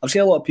 I've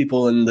seen a lot of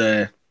people in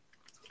the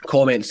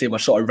comments say we're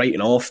sort of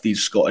writing off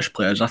these Scottish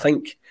players. I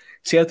think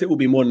Celtic will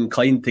be more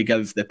inclined to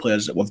give the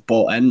players that we've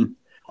bought in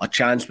a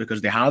chance,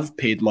 because they have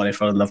paid money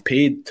for them. They've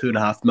paid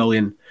 $2.5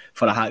 million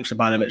for a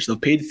Haksabanovic.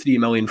 They've paid $3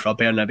 million for a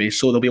Bernabe.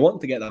 So they'll be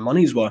wanting to get their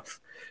money's worth,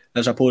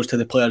 as opposed to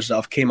the players that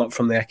have came up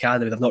from the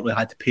academy they've not really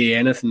had to pay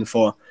anything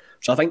for.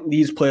 So I think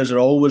these players are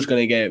always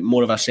going to get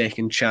more of a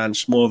second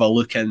chance, more of a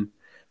look in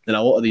than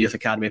a lot of the youth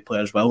academy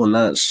players will, and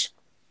that's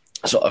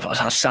sort of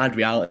a sad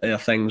reality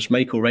of things.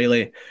 Michael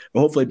Riley,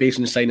 we're hopefully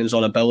basing signings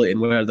on ability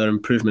and where there are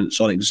improvements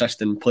on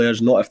existing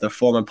players, not if they're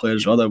former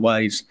players or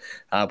otherwise.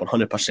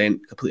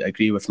 100% completely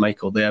agree with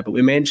Michael there. But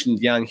we mentioned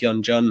Yang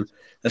Hyun-jun.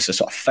 This is a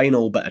sort of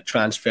final bit of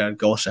transfer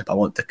gossip I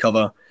want to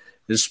cover.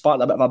 There's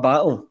sparked a bit of a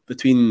battle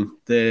between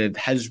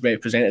his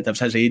representatives,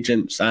 his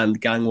agents, and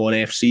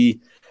Gangwon FC.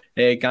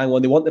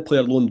 Gangwon, they want the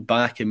player loaned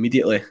back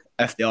immediately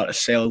if they are to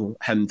sell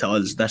him to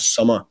us this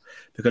summer,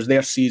 because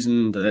their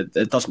season,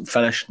 it doesn't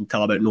finish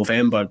until about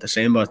November,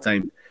 December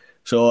time.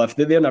 So if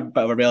they're in a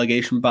bit of a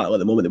relegation battle at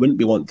the moment, they wouldn't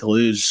be wanting to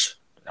lose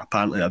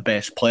apparently their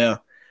best player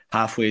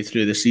halfway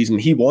through the season.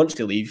 He wants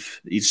to leave.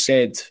 He's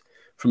said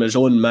from his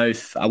own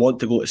mouth, I want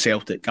to go to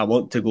Celtic. I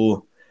want to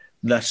go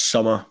this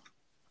summer.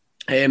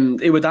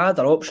 He would add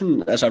our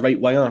option as a right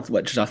winger,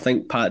 which is, I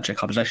think,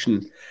 Patrick, a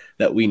position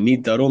that we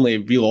need. There are only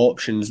real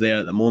options there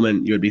at the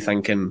moment. You would be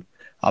thinking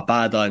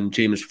Abada and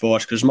James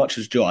Force, because as much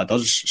as Jota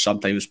does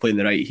sometimes play in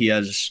the right, he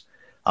is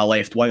a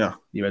left winger,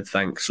 you would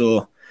think. So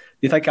do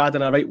you think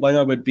adding a right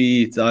winger would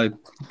be a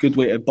good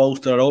way to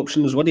bolster our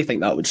options? What do you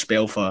think that would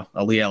spell for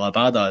Aliel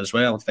Abada as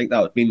well? I think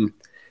that would mean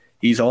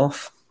he's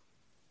off.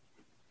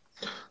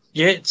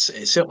 Yeah, it's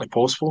certainly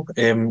possible.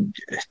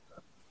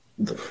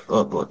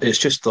 It's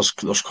just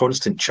there's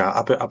constant chat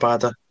about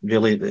Abada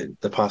really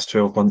the past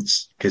 12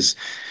 months, because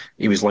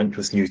he was linked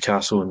with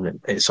Newcastle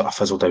and it sort of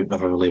fizzled out,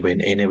 never really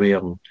went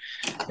anywhere.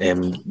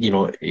 And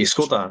he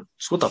scored a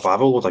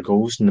barrel load of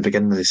goals in the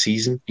beginning of the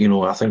season.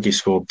 I think he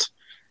scored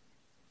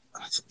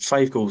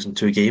 5 goals in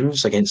 2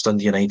 games against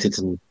Dundee United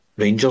and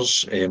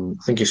Rangers. I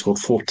think he scored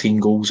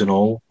 14 goals in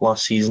all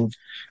last season.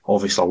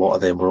 Obviously, a lot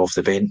of them were off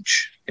the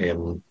bench.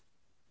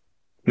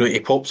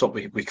 He pops up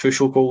with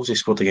crucial goals. He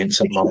scored against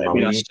St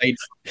Mirren. Aside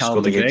from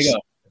Callum McGregor,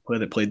 the player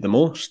that played the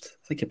most.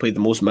 I think he played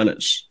the most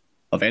minutes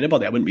of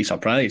anybody. I wouldn't be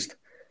surprised.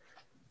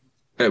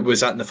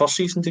 Was that in the first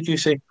season, did you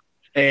say?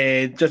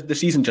 Just the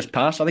season just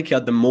passed. I think he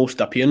had the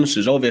most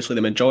appearances. Obviously,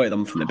 the majority of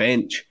them from the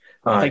bench.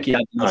 I think he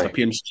had the most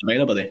appearances of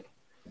anybody.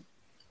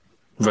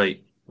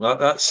 Right. Well,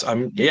 that's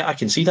I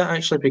can see that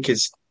actually,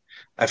 because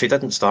if he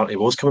didn't start, he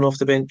was coming off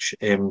the bench.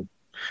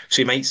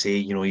 So you might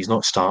say, he's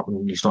not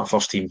starting, he's not a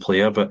first team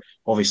player, but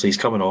obviously he's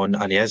coming on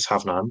and he is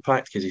having an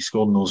impact because he's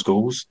scoring those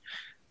goals.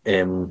 I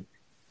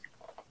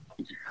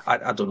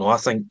don't know. I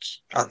think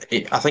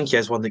he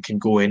is one that can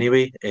go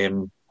anyway,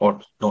 or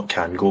not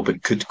can go,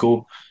 but could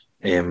go.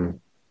 If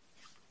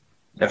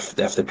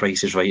the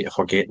price is right, if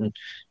we're getting,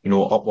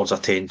 upwards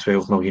of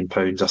 10-12 million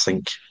pounds, I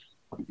think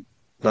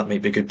that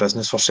might be good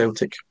business for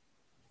Celtic.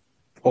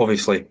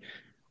 Obviously,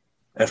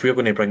 if we're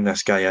going to bring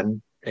this guy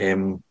in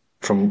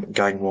from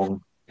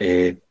Gangwon,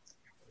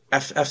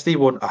 if they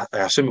want, I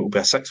assume it will be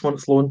a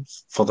 6-month loan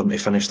for them to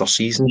finish their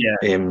season.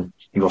 Yeah.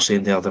 You were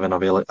saying they're having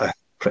a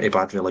pretty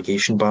bad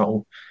relegation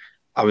battle.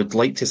 I would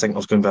like to think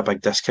there's going to be a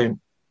big discount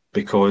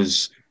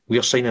because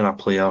we're signing a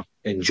player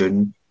in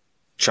June.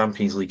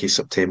 Champions League is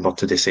September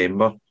to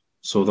December.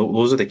 So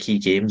those are the key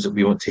games that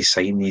we want to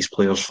sign these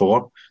players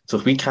for. So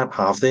if we can't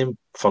have them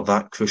for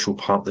that crucial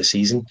part of the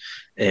season,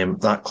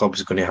 that club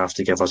is going to have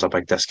to give us a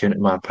big discount,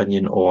 in my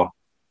opinion, or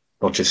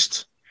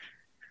just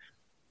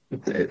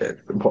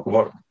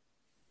what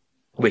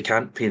we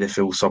can't pay the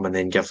full sum and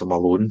then give them a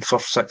loan for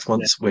 6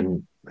 months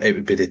when it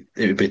would be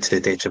to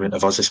the detriment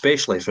of us,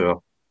 especially if our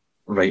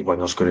right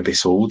winger's going to be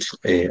sold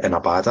in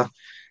Abada.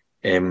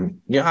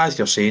 As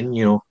you're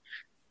saying,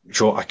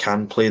 Jota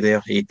can play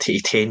there. He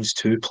tends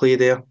to play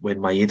there when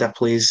Maeda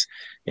plays.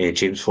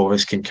 James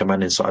Forrest can come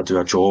in and sort of do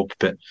a job,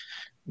 but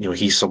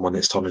he's someone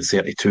that's turning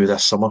 32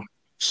 this summer,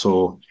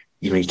 so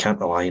you can't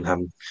rely on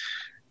him.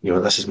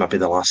 This is maybe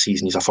the last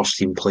season he's a first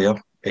team player.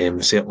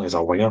 Certainly as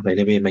a winger,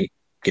 anyway, he might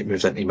get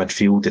moved into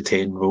midfield, the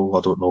 10 role.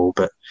 I don't know,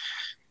 but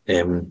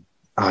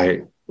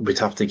I would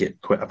have to get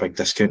quite a big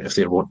discount if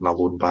they're wanting a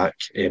loan back.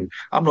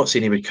 I'm not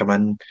saying he would come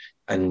in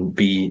and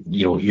be,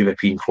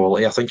 European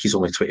quality. I think he's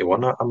only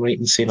 21. I'm right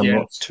in saying. I'm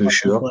not too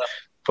sure,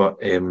 but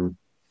we're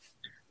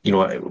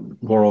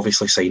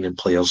obviously signing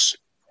players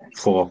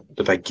for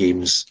the big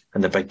games,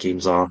 and the big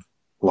games are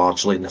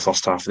largely in the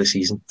first half of the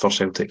season for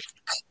Celtic.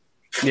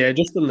 Yeah,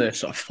 just on the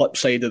sort of flip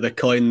side of the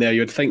coin there,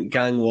 you'd think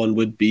Gangwon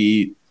would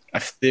be,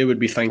 if they would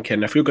be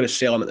thinking, if we're going to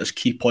sell him at this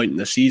key point in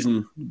the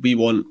season, we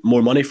want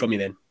more money from you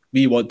then.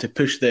 We want to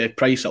push the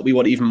price up. We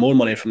want even more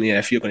money from you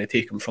if you're going to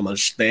take him from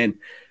us then.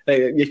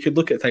 You could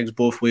look at things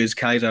both ways.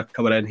 Kaiser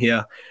coming in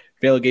here,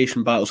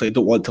 relegation battles, they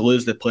don't want to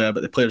lose the player,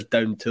 but the player's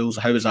down tools.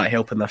 How is that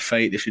helping their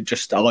fight? They should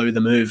just allow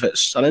the move.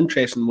 It's an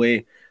interesting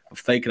way of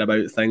thinking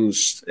about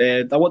things.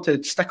 I want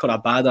to stick on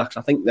Abada because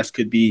I think this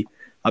could be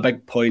a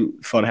big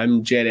point for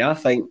him, Jerry. I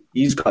think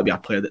he's got to be a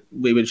player that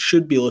we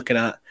should be looking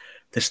at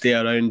to stay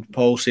around.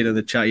 Paul said in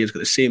the chat he's got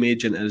the same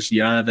agent as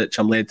Juranovic,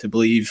 I'm led to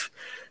believe.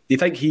 Do you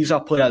think he's a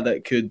player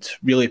that could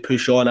really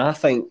push on? I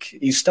think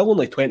he's still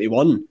only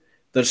 21.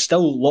 There's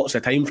still lots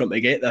of time for him to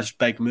get this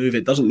big move.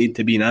 It doesn't need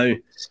to be now. And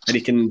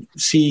he can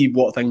see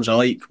what things are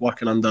like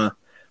working under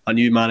a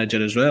new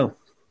manager as well.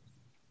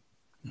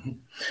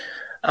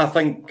 I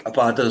think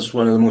Abada's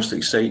one of the most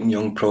exciting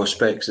young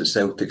prospects that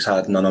Celtic's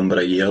had in a number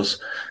of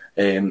years.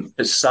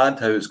 It's sad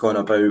how it's gone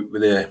about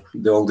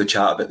with all the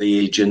chat about the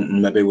agent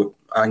and maybe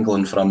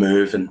angling for a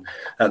move. And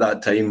at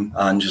that time,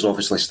 Ange's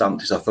obviously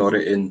stamped his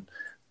authority, and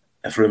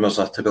if rumours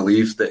are to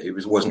believe that he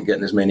wasn't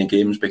getting as many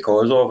games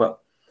because of it.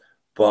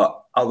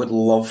 But I would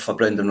love for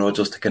Brendan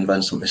Rodgers to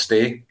convince him to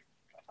stay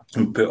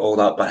and put all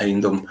that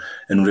behind him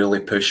and really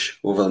push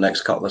over the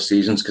next couple of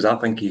seasons, because I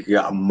think he could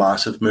get a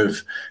massive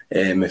move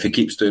if he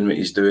keeps doing what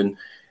he's doing.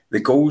 The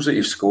goals that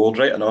he's scored,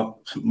 right, I know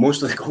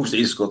most of the goals that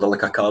he's scored are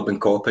like a carbon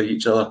copy of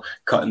each other,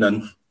 cutting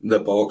in the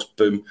box,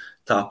 boom,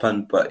 tap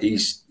in. But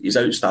he's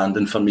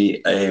outstanding for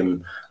me.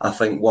 I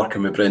think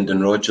working with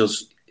Brendan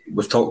Rodgers,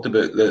 we've talked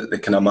about the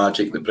kind of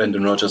magic that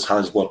Brendan Rodgers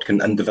has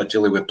working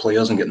individually with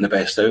players and getting the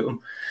best out of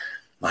them.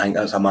 I think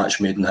that's a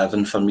match made in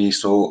heaven for me.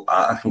 So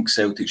I think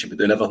Celtic should be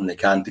doing everything they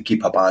can to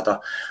keep Abada.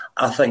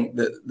 I think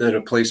that the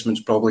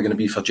replacement's probably going to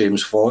be for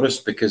James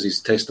Forrest because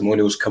his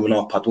testimonial's coming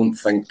up. I don't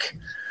think...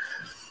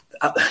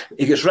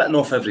 he gets written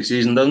off every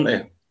season, doesn't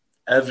he?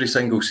 Every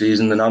single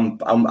season, and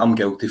I'm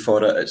guilty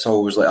for it. It's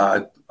always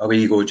like, away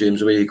you go,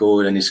 James, away you go,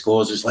 and he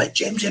scores. It's like,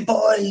 Jamesy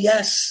boy,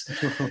 yes.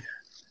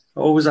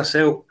 Always a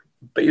Celt.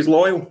 But he's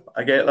loyal.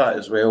 I get that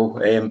as well.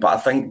 But I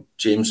think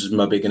James is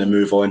maybe going to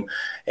move on.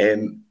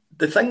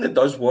 The thing that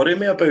does worry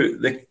me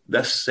about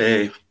this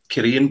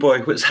Korean boy,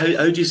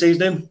 how do you say his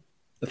name?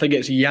 I think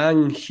it's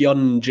Yang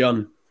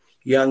Hyun-jun.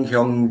 Yang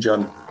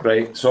Hyun-jun,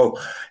 right. So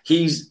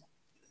he's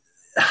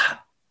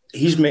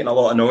making a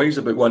lot of noise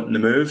about wanting to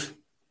move,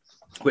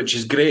 which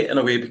is great in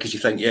a way because you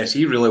think, yes,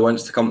 he really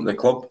wants to come to the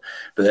club.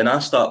 But then I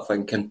start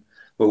thinking,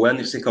 well,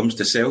 when he comes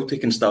to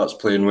Celtic and starts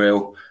playing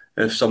well,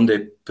 if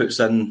somebody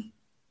puts in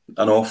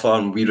an offer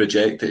and we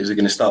reject it, is he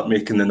going to start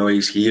making the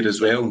noise here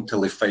as well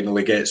until he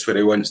finally gets where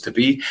he wants to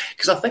be?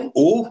 Because I think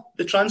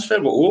the transfer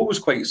with O was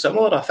quite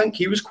similar. I think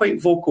he was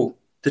quite vocal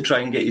to try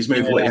and get his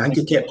move. I think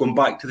he kept going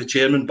back to the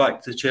chairman,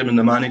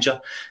 the manager,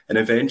 and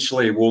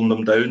eventually worn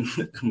them down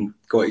and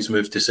got his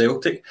move to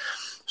Celtic.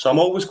 So I'm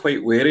always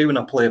quite wary when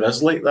a player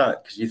is like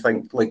that, because you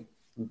think, like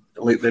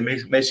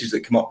the message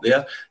that came up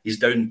there, he's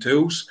down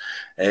tools.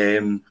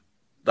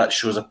 That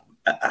shows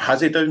has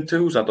he down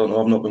tools? I don't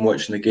know. I've not been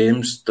watching the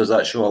games. Does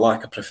that show a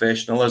lack of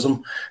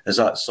professionalism? Is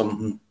that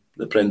something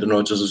that Brendan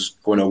Rodgers is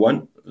going to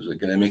want? Is it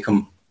going to make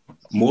him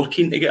more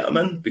keen to get him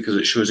in because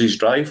it shows his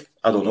drive?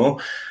 I don't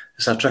know.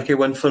 It's a tricky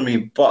one for me,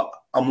 but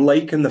I'm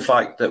liking the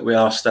fact that we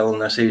are still in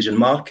this Asian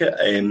market.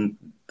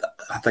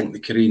 I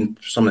think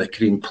some of the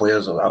Korean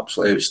players are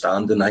absolutely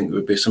outstanding. I think there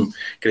would be some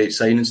great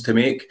signings to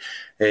make.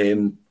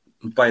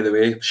 By the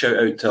way, shout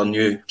out to our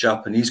new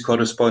Japanese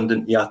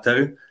correspondent,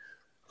 Yatao.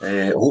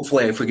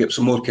 Hopefully, if we get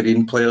some more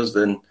Korean players,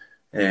 then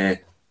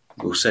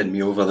we'll send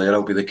me over there.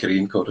 I'll be the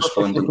Korean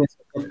correspondent.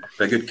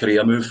 A good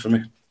career move for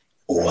me.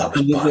 Oh, that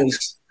was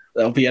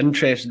bad. It'll be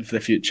interesting for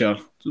the future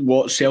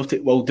what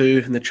Celtic will do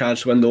in the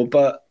transfer window.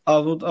 But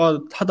I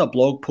had a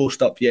blog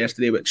post up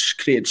yesterday which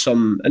created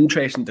some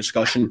interesting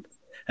discussion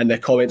in the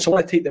comments. I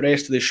want to take the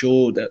rest of the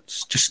show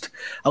that's just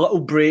a little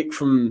break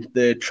from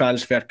the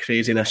transfer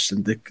craziness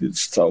and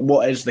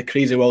what is the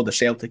crazy world of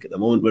Celtic at the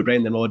moment with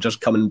Brendan Rodgers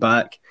coming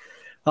back.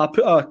 I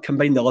put a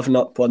combined 11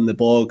 up on the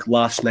blog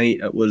last night.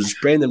 It was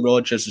Brendan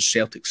Rodgers'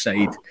 Celtic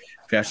side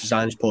versus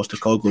Ange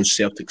Postecoglou's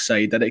Celtic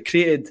side, and it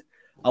created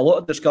a lot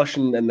of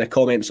discussion in the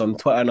comments on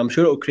Twitter, and I'm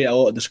sure it'll create a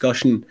lot of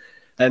discussion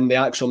in the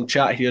Acsom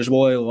chat here as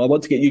well. I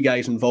want to get you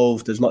guys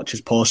involved as much as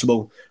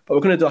possible, but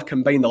we're going to do a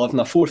combined 11,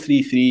 a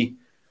 4-3-3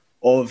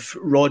 of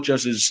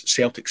Rodgers'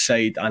 Celtic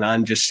side and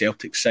Ange's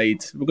Celtic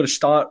side. We're going to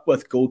start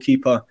with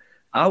goalkeeper.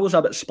 I was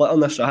a bit split on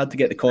this, so I had to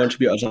get the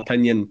contributor's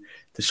opinion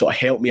to sort of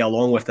help me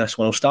along with this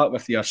one. I'll start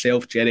with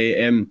yourself, Jerry.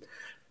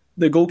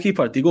 The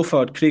goalkeeper, do you go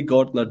for Craig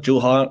Gordon or Joe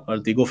Hart, or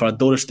do you go for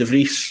Doris de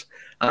Vries?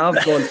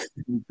 I've gone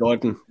for Craig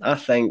Gordon. I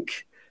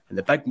think in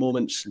the big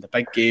moments, in the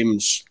big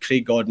games,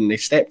 Craig Gordon, they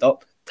stepped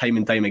up time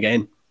and time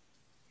again.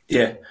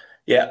 Yeah.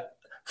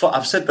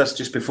 I've said this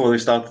just before we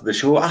started the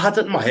show. I had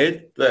it in my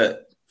head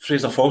that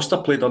Fraser Forster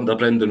played under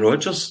Brendan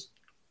Rodgers.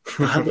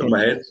 I had it in my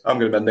head. I'm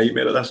going to be a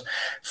nightmare at this.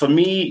 For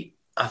me,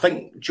 I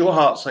think Joe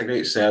Hart's a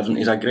great servant.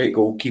 He's a great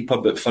goalkeeper.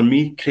 But for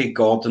me, Craig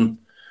Gordon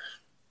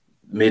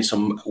made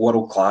some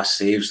world-class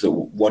saves that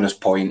won us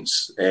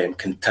points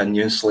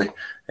continuously.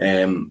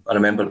 I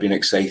remember being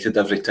excited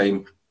every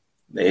time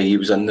he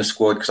was in the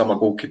squad because I'm a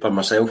goalkeeper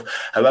myself.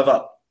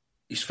 However,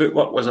 his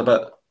footwork was a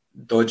bit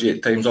dodgy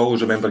at times. I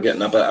always remember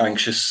getting a bit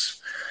anxious.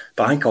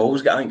 But I think I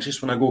always get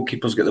anxious when a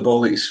goalkeeper's got the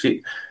ball at his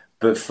feet.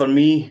 But for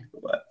me,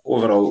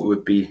 overall, it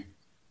would be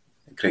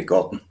Craig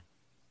Gordon.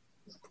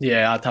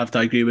 Yeah, I'd have to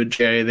agree with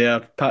Jerry there.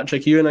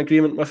 Patrick, you in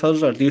agreement with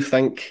us, or do you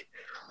think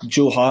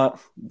Joe Hart,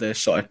 the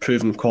sort of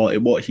proven quality,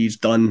 what he's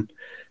done,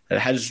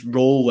 his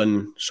role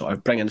in sort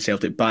of bringing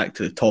Celtic back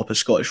to the top of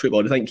Scottish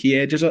football, do you think he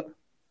edges it?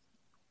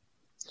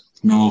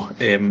 No,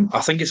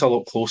 I think it's a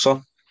lot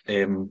closer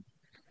than,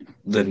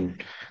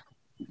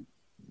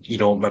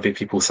 maybe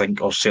people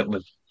think, or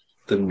certainly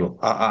than.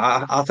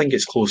 I think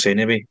it's close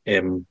anyway.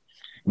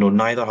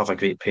 Neither have a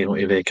great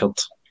penalty record.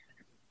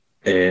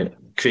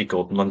 Craig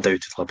Gordon,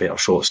 undoubtedly a better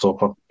shot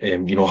stopper.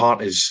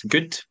 Hart is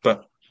good,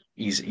 but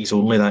he's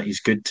only that. He's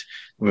good,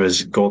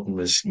 whereas Gordon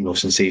was,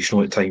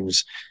 sensational at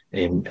times.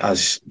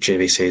 As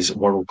Jerry says,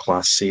 world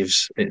class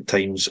saves at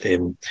times.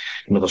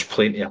 There's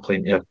plenty of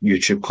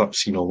YouTube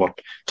clips. We're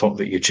talking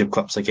about YouTube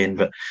clips again,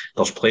 but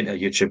there's plenty of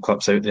YouTube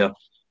clips out there.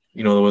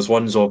 There was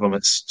ones of him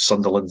at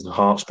Sunderland and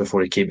Hearts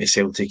before he came to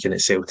Celtic, and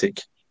at Celtic,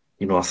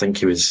 I think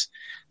he was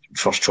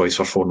first choice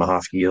for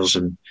 4.5 years,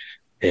 and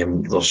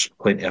there's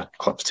plenty of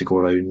clips to go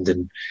around.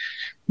 And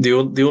the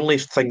only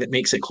thing that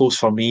makes it close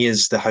for me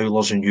is the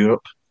howlers in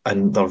Europe,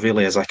 and there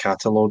really is a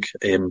catalogue.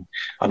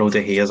 I know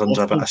De Gea's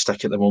under a bit of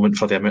stick at the moment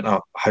for the amount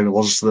of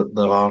howlers that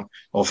there are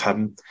of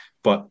him,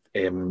 but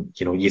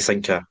you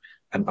think of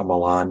Inter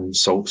Milan,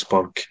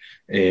 Salzburg,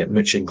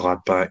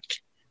 Mönchengladbach.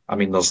 I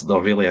mean, there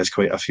really is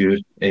quite a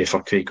few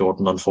for Craig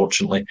Gordon,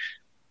 unfortunately,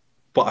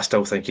 but I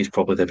still think he's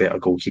probably the better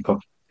goalkeeper.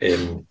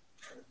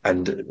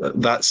 And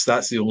that's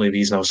the only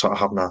reason I was sort of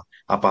having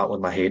a battle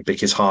in my head,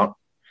 because Hart,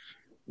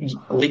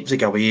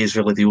 Leipzig away is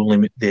really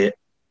the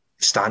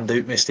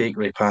standout mistake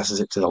where he passes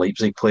it to the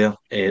Leipzig player.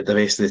 The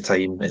rest of the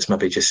time, it's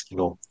maybe just,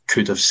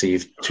 could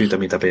have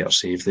made a better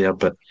save there.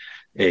 But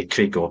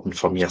Craig Gordon,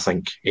 for me, I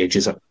think,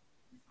 edges it.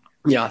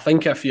 Yeah, I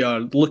think if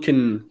you're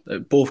looking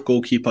at both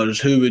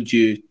goalkeepers, who would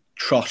you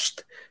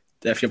trust?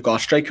 If you've got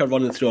a striker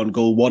running through on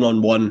goal,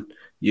 one-on-one,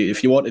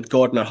 if you wanted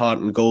Gordon or Hart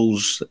in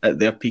goals at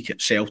their peak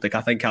at Celtic,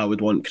 I think I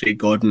would want Craig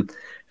Gordon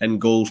in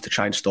goals to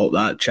try and stop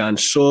that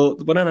chance. So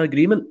we're in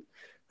agreement.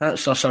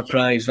 That's a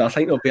surprise. I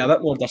think there'll be a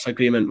bit more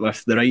disagreement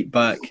with the right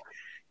back.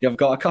 You've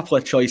got a couple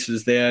of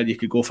choices there. You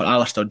could go for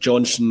Alistair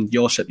Johnson,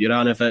 Josip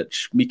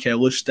Juranovic, Mikael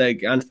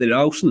Lustig, Anthony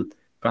Ralston,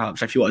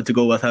 perhaps, if you wanted to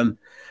go with him.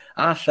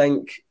 I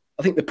think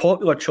the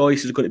popular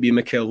choice is going to be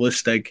Mikael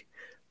Lustig,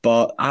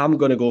 but I'm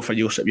going to go for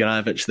Josip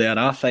Juranovic there.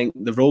 I think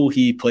the role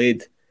he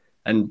played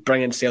in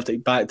bringing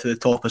Celtic back to the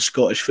top of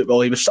Scottish football,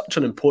 he was such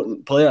an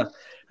important player.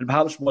 and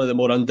perhaps one of the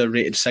more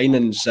underrated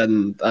signings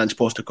in Ange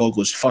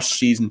Postecoglou's first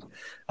season.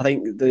 I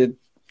think the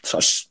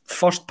sort of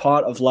first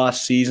part of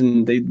last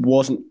season, they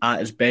wasn't at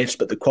his best,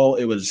 but the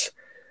quality was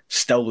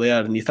still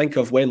there. And you think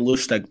of when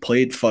Lustig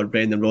played for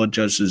Brendan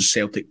Rodgers'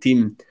 Celtic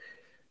team,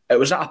 it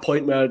was at a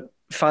point where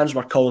fans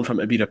were calling for him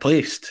to be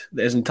replaced.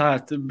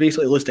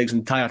 Basically Lustig's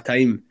entire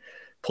time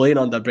playing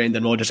under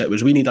Brendan Rodgers, it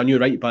was, we need a new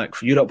right back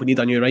for Europe, we need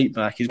a new right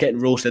back. He's getting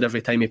roasted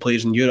every time he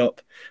plays in Europe.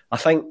 I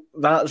think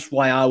that's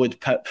why I would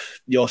pip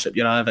Josip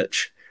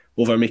Juranovic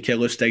over Mikael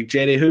Lustig.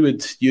 Jerry, who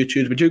would you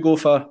choose? Would you go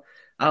for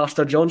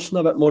Alistair Johnson,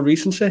 a bit more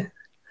recency?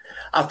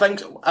 I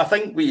think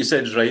what you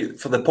said is right.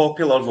 For the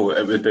popular vote,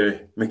 it would be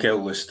Mikael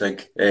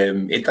Lustig.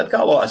 He did get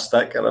a lot of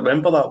stick, I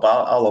remember that, but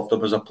I loved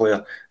him as a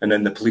player. And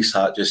then the police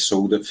hat just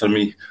sold it for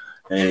me.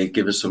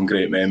 Gave us some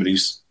great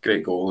memories,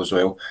 great goal as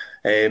well.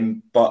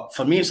 But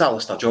for me, it's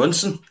Alistair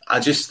Johnson. I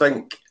just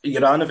think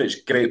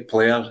Juranovic, great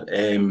player.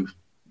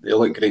 They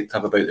look great to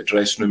have about the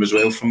dressing room as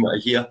well, from what I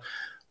hear.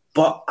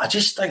 But I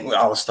just think with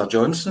Alistair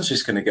Johnson's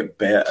just going to get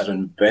better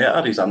and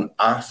better. He's an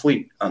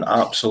athlete, an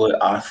absolute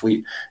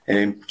athlete.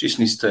 Just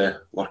needs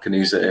to work on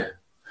his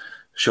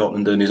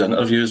shortening down his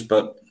interviews.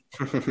 But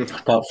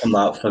apart from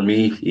that, for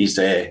me, he's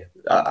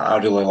I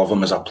really love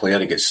him as a player.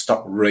 He gets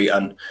stuck right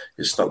in.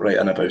 He's stuck right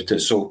in about it.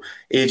 So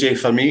AJ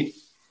for me.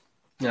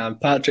 Yeah, and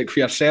Patrick,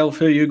 for yourself,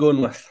 who are you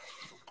going with?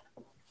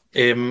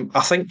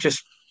 I think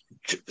just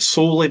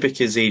solely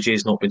because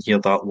AJ's not been here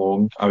that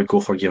long, I would go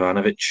for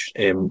Juranovic.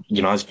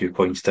 As you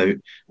pointed out,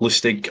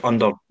 Lustig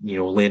under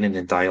Lennon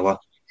and Dyla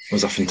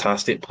was a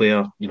fantastic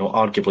player.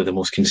 Arguably the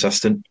most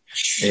consistent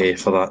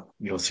for that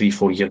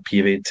 3-4 year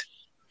period.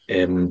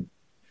 And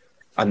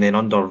then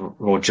under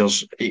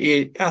Rodgers,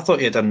 I thought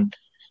he had done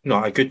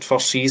a good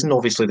first season.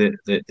 Obviously,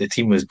 the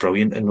team was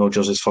brilliant in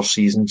Rodgers' first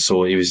season,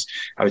 so I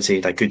would say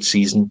he had a good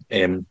season.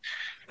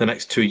 The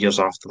next 2 years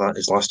after that,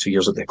 his last 2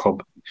 years at the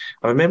club,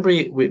 I remember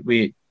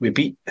we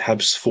beat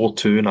Hibs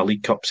 4-2 in a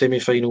League Cup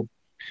semi-final,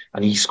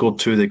 and he scored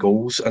 2 of the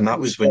goals, and that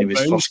was when he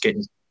was first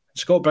getting...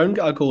 Scott Brown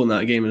got a goal in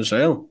that game as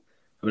well.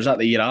 Or was that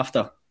the year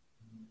after?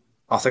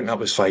 I think that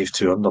was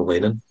 5-2 under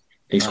Lennon.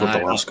 He scored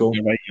the last goal.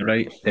 You're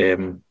right.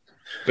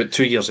 But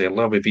 2 years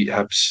earlier, we beat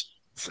Hibs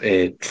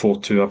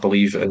 4-2, I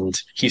believe, and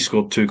he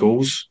scored 2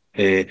 goals.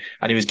 And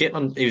he was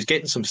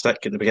getting some stick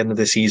at the beginning of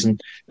the season, and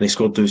he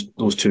scored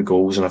those 2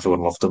 goals, and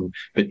everyone loved him.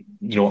 But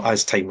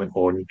as time went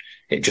on,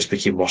 it just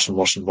became worse and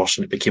worse and worse,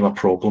 and it became a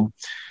problem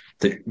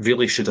that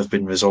really should have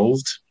been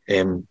resolved.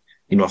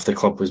 If the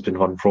club was being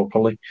run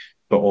properly,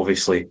 but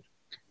obviously,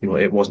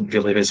 it wasn't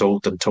really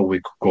resolved until we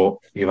got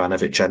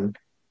Juranovic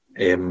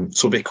in.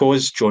 So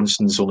because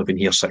Johnson's only been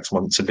here 6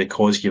 months, and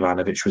because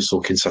Juranovic was so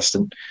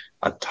consistent,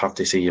 I'd have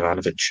to say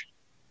Juranovic.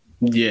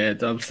 Yeah,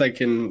 I'm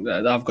thinking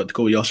I've got to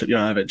go with Josip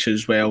Juranovic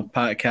as well.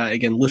 Pat Cat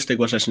again. Lustig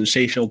was a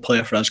sensational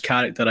player for his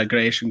character,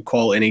 aggression,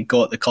 quality, and he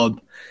got the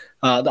club.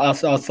 I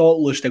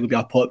thought Lustig would be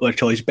a popular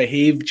choice.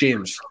 Behave,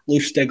 James.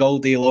 Lustig all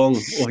day long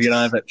over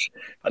Juranovic.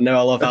 But now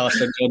I love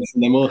Alistair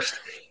Johnson the most.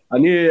 I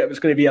knew it was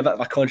going to be a bit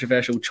of a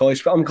controversial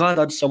choice, but I'm glad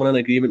I had someone in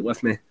agreement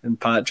with me and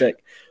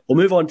Patrick. We'll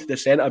move on to the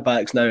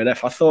centre-backs now, and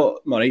if I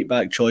thought my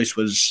right-back choice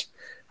was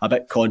a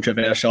bit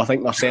controversial, I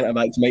think my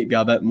centre-backs might be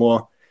a bit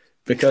more,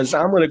 because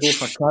I'm going to go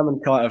for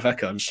Cameron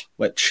Carter-Vickers,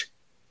 which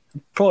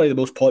is probably the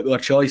most popular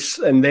choice,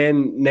 and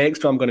then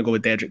next I'm going to go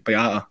with Dedrick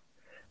Boyata.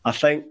 I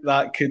think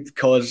that could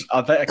cause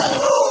a bit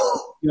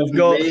of...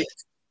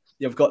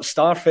 You've got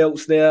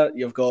Starfelt's there,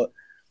 you've got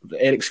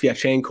Eric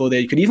Sviatchenko there.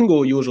 You could even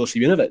go Jozo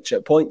Simunovic.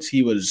 At points,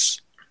 he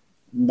was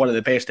one of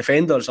the best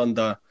defenders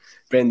under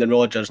Brendan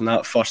Rodgers in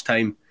that first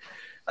time.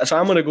 So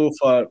I'm going to go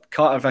for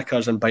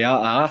Carter-Vickers and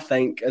Boyata. I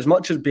think, as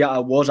much as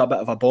Boyata was a bit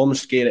of a bomb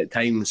scare at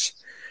times,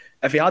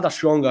 if he had a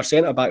stronger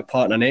centre-back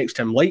partner next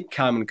to him, like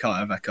Cameron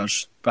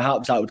Carter-Vickers,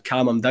 perhaps that would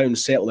calm him down,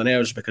 settle the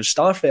nerves, because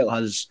Starfelt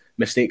has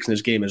mistakes in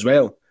his game as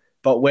well.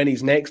 But when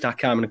he's next to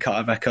Cameron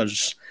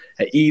Carter-Vickers,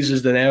 it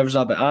eases the nerves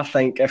a bit. I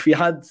think if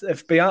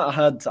Boyata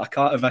had a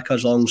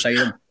Carter-Vickers alongside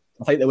him,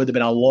 I think there would have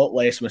been a lot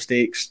less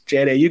mistakes.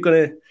 Jerry, are you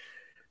going to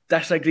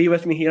disagree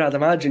with me here? I'd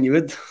imagine you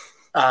would.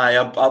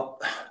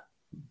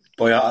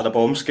 Boyata had a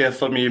bomb scare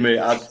for me, mate.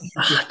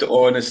 To be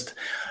honest,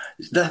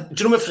 do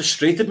you know what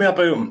frustrated me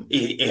about him?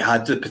 He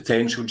had the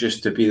potential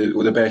just to be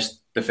the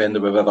best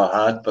defender we've ever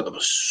had, but there were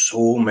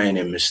so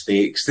many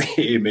mistakes that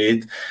he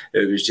made.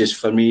 It was just,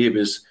 for me, it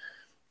was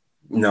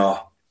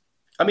no.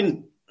 I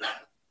mean,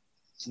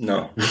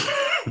 no.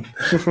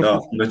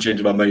 No, I'm not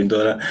changing my mind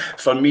on it.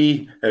 For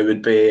me, it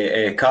would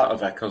be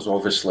Carter-Vickers,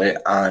 obviously,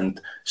 and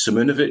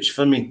Simunovic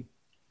for me,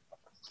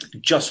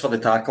 just for the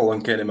tackle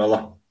on Kenny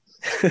Miller.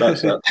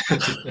 That's it.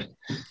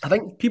 I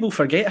think people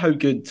forget how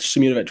good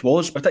Simunovic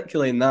was,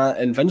 particularly in that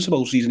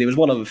Invincible season. He was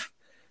one of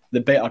the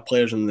better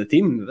players in the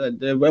team.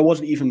 It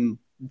wasn't even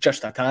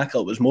just a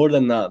tackle, it was more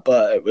than that,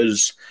 but it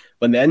was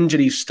when the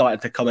injuries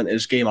started to come into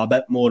his game a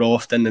bit more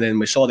often, and then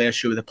we saw the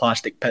issue with the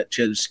plastic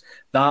pitches.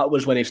 That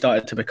was when he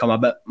started to become a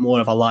bit more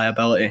of a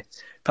liability.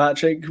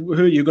 Patrick, who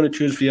are you going to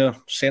choose for your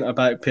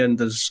centre-back pair? And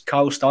does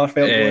Carl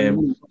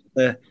Starfelt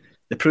the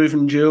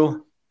proven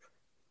duo?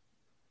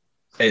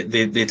 They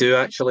do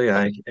actually.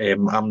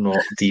 I'm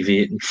not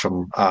deviating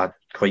from a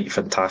quite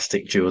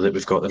fantastic duo that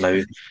we've got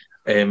now.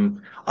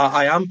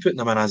 I am putting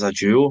them in as a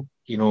duo.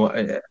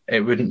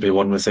 It wouldn't be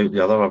one without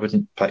the other. I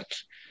wouldn't pick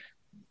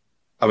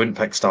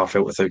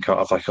Starfelt without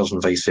Carter Vickers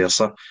and vice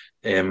versa.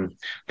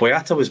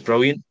 Boyata was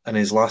brilliant in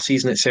his last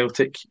season at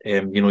Celtic.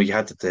 You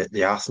had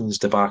the Athens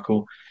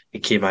debacle. He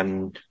came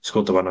in,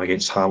 scored the winner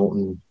against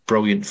Hamilton.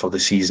 Brilliant for the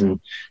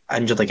season.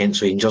 Injured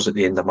against Rangers at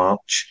the end of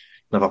March.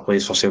 Never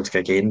plays for Celtic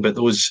again. But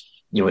those,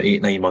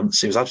 8, 9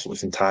 months, he was absolutely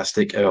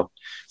fantastic. Our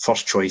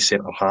first choice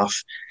centre half.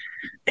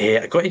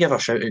 I got to give a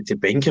shout out to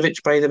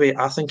Benkovic, by the way.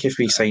 I think if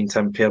we signed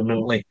him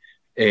permanently,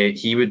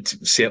 he would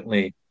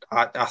certainly.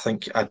 I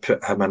think I'd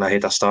put him in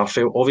ahead of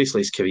Starfelt.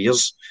 Obviously, his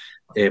career's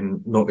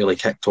not really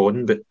kicked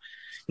on, but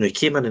he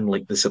came in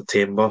like the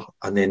September,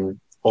 and then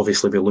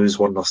obviously we lose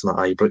 1-0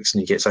 at Ibrox, and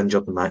he gets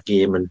injured in that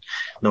game, and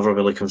never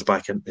really comes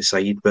back into the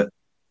side. But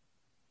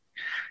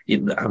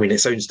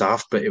it sounds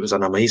daft, but it was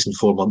an amazing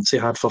 4 months he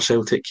had for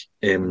Celtic.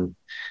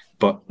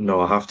 But no,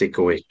 I have to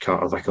go with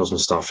Carter Vickers and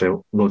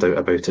Starfelt, no doubt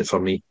about it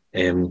for me.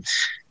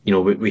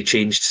 We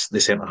changed the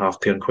centre half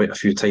pairing quite a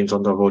few times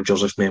under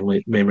Rodgers, if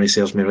memory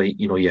serves me right.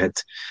 You had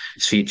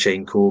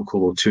Sviatchenko,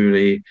 Kolo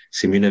Toure,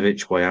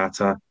 Simunovic,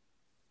 Boyata.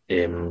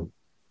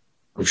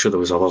 I'm sure there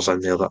was others in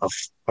there that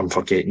I'm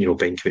forgetting.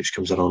 Benkovic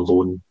comes in on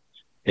loan.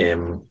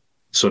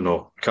 So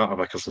no, Carter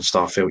Vickers and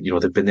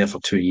Starfelt, they've been there for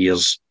 2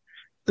 years.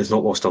 They've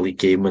not lost a league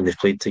game when they've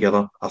played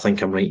together. I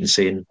think I'm right in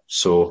saying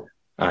so.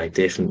 Aye,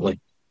 definitely.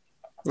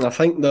 I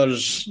think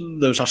there's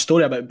a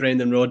story about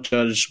Brendan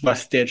Rodgers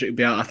with Dedrick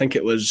Beata. I think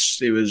it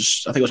was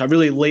a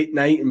really late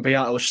night and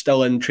Beata was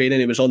still in training.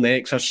 He was on the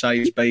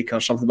exercise bike or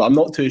something, but I'm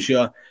not too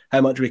sure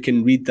how much we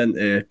can read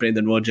into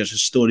Brendan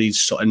Rodgers' stories,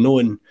 sort of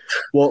knowing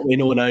what we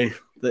know now.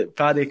 That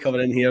Paddy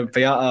coming in here,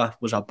 Beata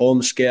was a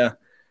bomb scare.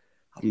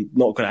 I'm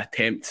not going to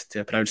attempt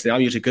to pronounce it.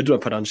 I'm usually good with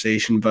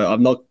pronunciation, but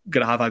I'm not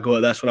going to have a go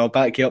at this one. I'll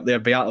back you up there.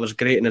 Beata was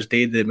great in his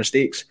day. The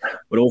mistakes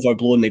were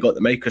overblown. They got the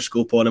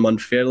microscope on him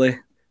unfairly.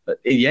 But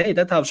yeah, he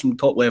did have some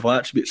top-level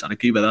attributes. I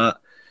agree with that.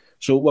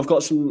 So we've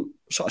got some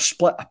sort of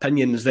split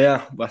opinions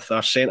there with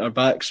our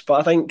centre-backs. But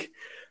I think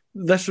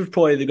this was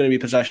probably going to be a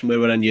position where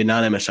we're in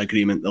unanimous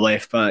agreement, the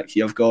left-back.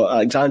 You've got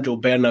Alexandro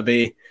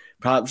Bernabé,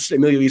 perhaps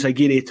Emilio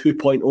Izaguirre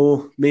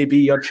 2.0 may be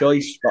your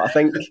choice. But I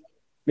think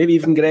maybe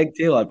even Greg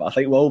Taylor. But I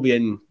think we'll all be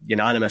in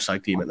unanimous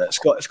agreement that it's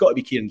got to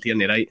be Kieran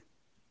Tierney, right?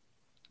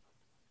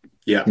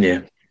 Yeah.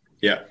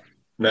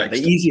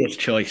 Next. The easiest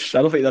choice.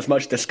 I don't think there's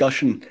much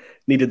discussion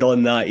needed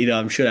on that either.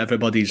 I'm sure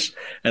everybody's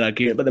in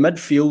agreement. But the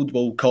midfield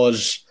will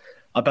cause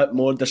a bit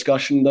more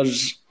discussion.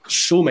 There's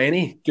so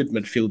many good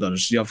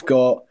midfielders. You've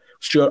got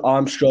Stuart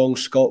Armstrong,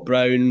 Scott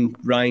Brown,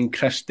 Ryan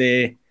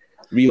Christie,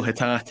 Rio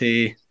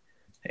Hatate.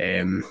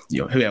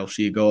 Who else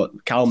you got?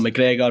 Callum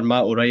McGregor,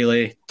 Matt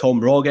O'Reilly,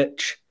 Tom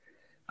Rogic.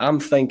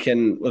 I'm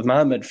thinking with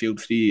my midfield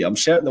three, I'm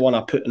certain the one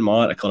I put in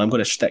my article, I'm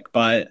going to stick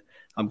by it.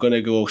 I'm going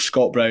to go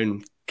Scott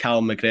Brown,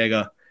 Callum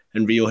McGregor,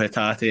 and Rio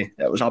Hatate.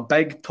 It was a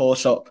big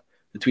toss-up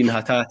between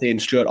Hatate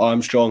and Stuart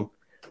Armstrong.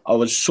 I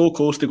was so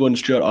close to going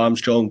Stuart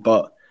Armstrong,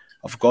 but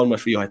I've gone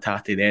with Rio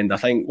Hatate in the end. I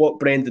think what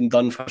Brendan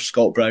done for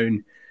Scott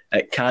Brown,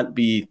 it can't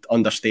be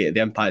understated,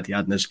 the impact he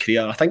had in his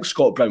career. I think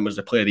Scott Brown was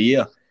the player of the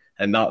year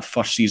in that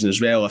first season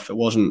as well. If it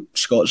wasn't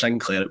Scott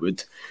Sinclair, it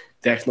would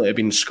definitely have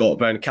been Scott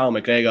Brown. Callum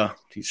McGregor,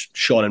 he's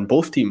shone in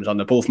both teams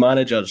under both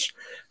managers.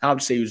 I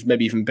would say he was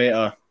maybe even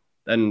better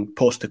in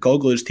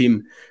Postecoglou's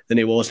team than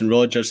he was in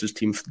Rodgers'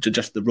 team,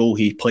 just the role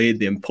he played,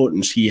 the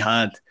importance he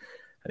had.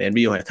 And then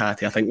Rio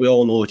Hatate, I think we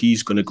all know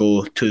he's going to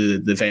go to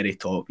the very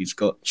top. He's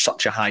got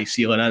such a high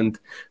ceiling and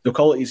the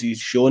qualities he's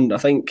shown. I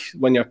think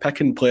when you're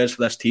picking players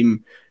for this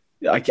team,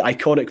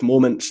 iconic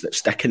moments that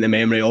stick in the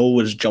memory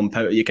always jump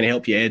out. You can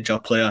help you edge a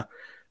player,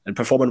 and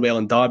performing well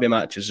in derby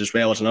matches as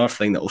well is another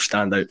thing that will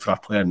stand out for a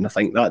player. And I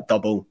think that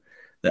double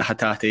that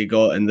Hatate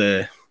got in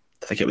the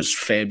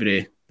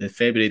February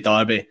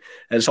derby,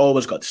 it's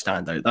always got to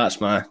stand out.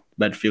 That's my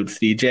midfield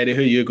three. Jerry,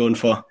 who are you going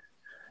for?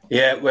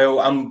 Yeah, well,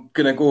 I'm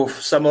going to go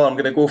similar. I'm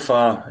going to go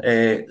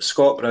for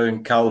Scott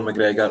Brown, Callum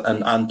McGregor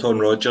and Anton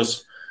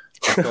Rodgers.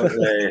 I thought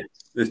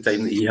the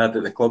time that he had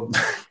at the club.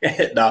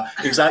 Nah,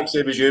 exact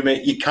same as you,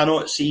 mate. You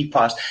cannot see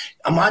past.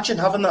 Imagine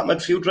having that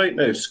midfield right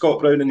now. Scott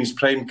Brown in his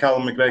prime,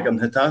 Callum McGregor and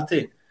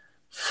Hatate.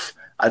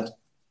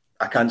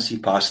 I can't see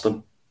past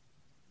them,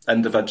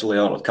 individually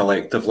or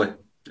collectively.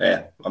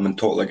 Yeah, I'm in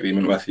total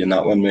agreement with you in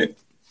that one, mate.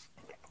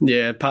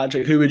 Yeah,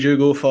 Patrick, who would you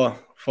go for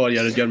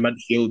your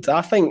midfield?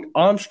 I think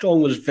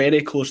Armstrong was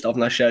very close to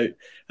having a shout.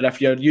 And if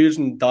you're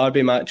using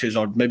derby matches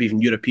or maybe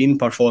even European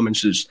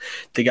performances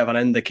to give an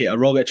indicator,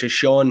 Rogic is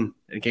shown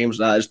in games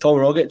like that. Is Tom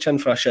Rogic in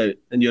for a shout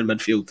in your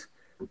midfield?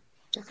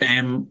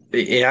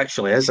 He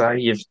actually is.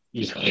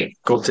 You've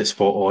got it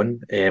spot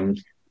on.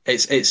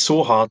 It's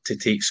so hard to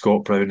take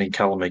Scott Brown and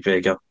Callum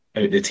McGregor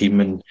out of the team.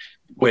 And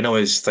when I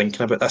was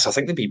thinking about this, I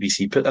think the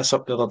BBC put this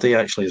up the other day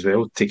actually as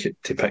well to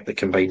pick the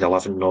combined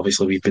 11. And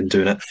obviously, we've been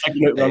doing it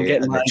in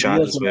the chat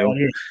as well.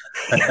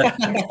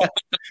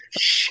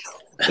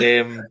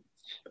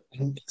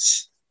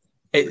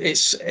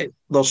 there's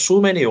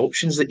so many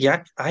options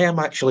that I am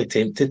actually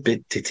tempted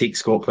to take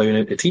Scott Brown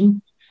out of the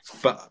team,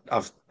 but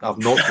I've not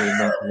doing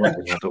that. I'm not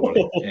doing that, don't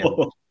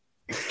worry.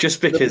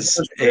 Just because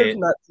there's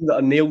that team that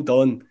are nailed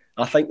on.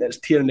 I think that's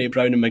Tierney,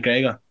 Brown, and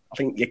McGregor. I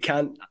think you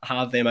can't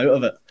have them out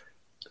of it.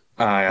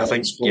 I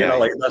think I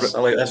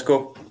like this.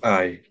 Go.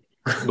 Aye,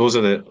 those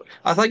are the.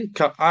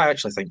 I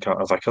actually think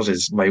Carter Vickers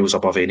is miles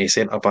above any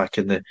centre back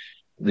in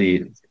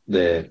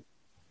the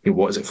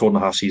what is it,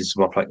 4.5 seasons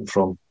we're picking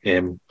from.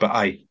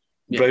 But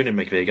Brown and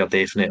McGregor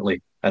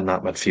definitely in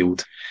that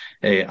midfield,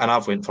 and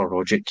I've went for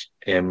Rodgers.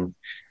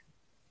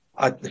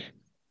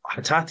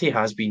 Hatate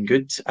has been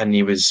good, and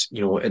he was,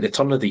 at the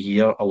turn of the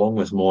year, along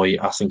with Moy,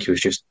 I think he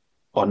was just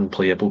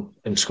unplayable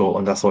in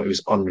Scotland. I thought he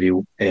was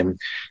unreal. I think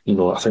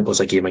there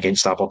was a game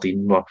against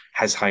Aberdeen where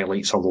his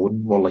highlights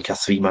alone were like a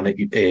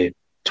 3-minute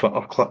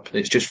Twitter clip.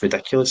 It's just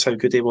ridiculous how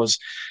good he was.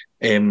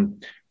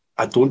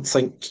 I don't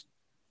think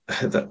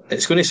that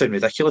it's going to sound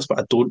ridiculous, but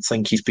I don't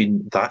think he's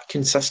been that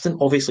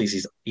consistent. Obviously,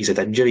 he's had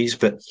injuries,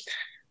 but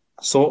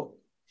I thought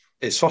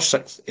his first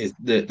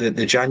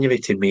the January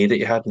to May that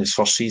he had in his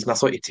first season, I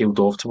thought he tailed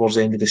off towards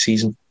the end of the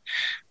season.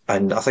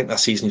 And I think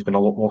this season he's been a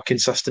lot more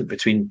consistent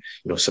between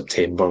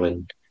September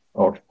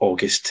or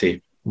August to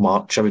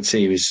March. I would say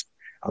he was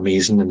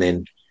amazing, and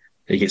then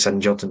he gets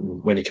injured,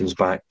 and when he comes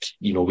back,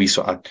 we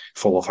sort of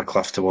fall off a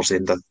cliff towards the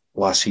end of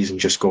last season,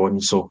 just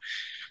gone. So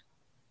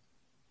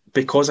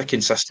because of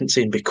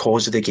consistency and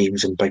because of the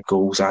games and big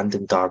goals and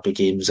in derby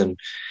games, and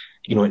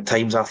at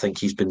times I think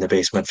he's been the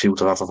best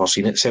midfielder I've ever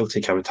seen at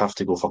Celtic, I would have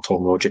to go for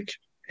Tom Rodgers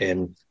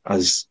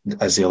as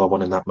the other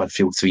one in that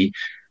midfield three.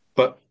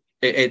 But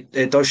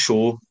it does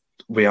show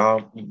we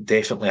are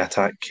definitely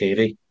attack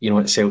heavy.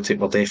 At Celtic,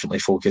 we're definitely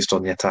focused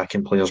on the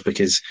attacking players,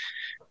 because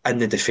in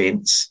the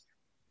defence,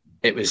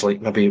 it was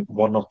like maybe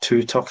one or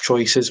two tough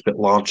choices, but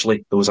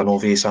largely there was an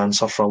obvious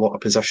answer for a lot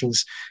of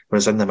positions.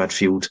 Whereas in the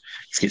midfield,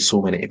 you've got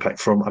so many to pick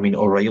from. I mean,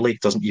 O'Reilly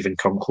doesn't even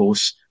come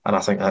close, and I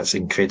think that's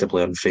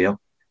incredibly unfair.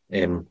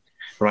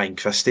 Ryan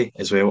Christie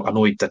as well. I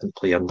know he didn't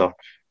play under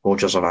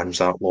Rodgers or Ange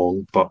that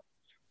long, but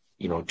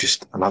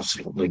just an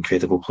absolutely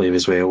incredible player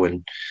as well.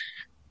 And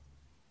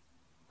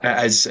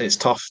it's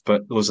tough,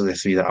 but those are the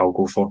three that I'll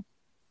go for.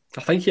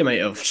 I think you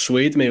might have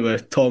swayed me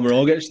with Tom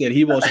Rogic there.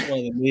 He wasn't one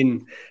of the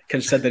main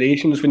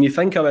considerations. When you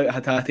think about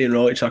Hatate and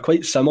Rogic, are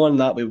quite similar in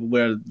that way,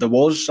 where there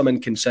was some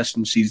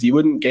inconsistencies. You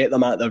wouldn't get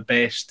them at their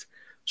best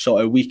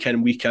sort of week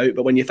in, week out.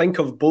 But when you think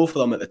of both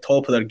of them at the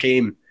top of their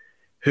game,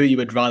 who you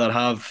would rather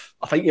have,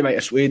 I think you might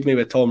have swayed me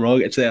with Tom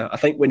Rogic there. I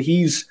think when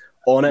he's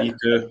on it, at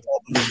the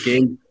top of his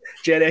game.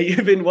 Jerry,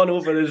 you've been won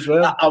over as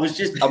well.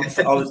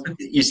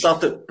 You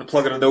started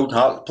plucking in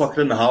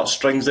the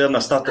heartstrings there, and I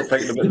started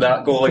thinking about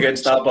that goal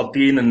against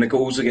Aberdeen and the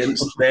goals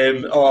against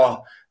them.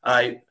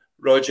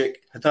 Rodgers,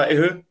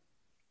 Hatate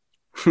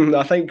who?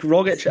 I think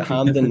Rogic at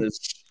Hampden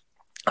is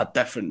a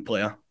different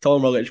player.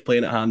 Tom Rogic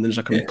playing at Hampden is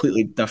a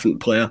completely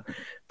different player.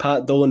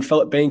 Pat Dolan,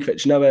 Philip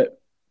Benkovic, now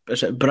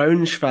is it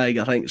Braunschweig,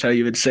 I think is how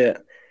you would say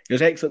it. He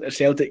was excellent at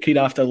Celtic, career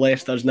after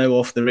Leicester's now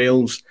off the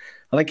rails.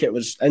 I think it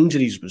was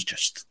injuries was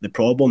just the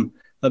problem.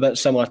 A bit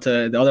similar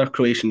to the other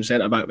Croatian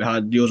centre-back we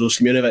had, Jozo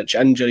Simunovic.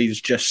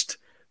 Injuries just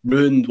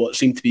ruined what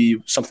seemed to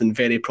be something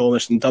very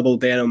promising. Double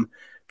Denham,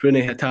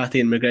 Bruni,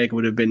 Hatate and McGregor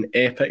would have been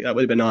epic. That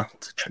would have been a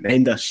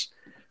tremendous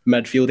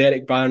midfield.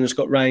 Eric Barnes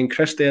got Ryan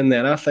Christie in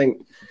there. I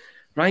think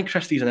Ryan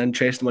Christie's an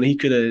interesting one. He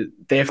could have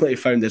definitely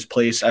found his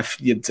place if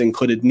you'd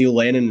included Neil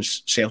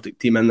Lennon's Celtic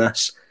team in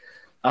this.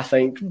 I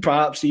think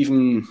perhaps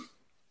even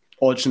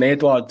Odsonne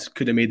Edouard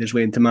could have made his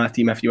way into my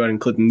team if you were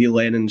including Neil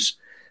Lennon's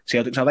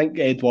Celtics. I think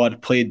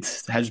Edouard played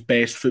his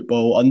best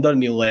football under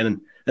Neil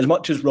Lennon. As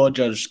much as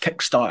Rodgers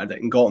kick-started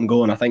it and got him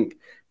going, I think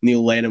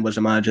Neil Lennon was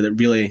a manager that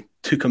really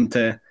took him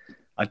to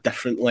a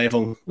different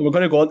level. We're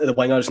going to go on to the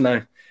wingers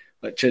now,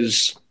 which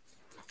is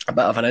a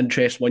bit of an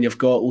interesting one. You've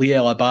got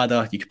Liel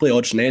Abada. You could play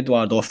Odsonne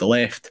Edouard off the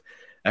left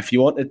if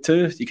you wanted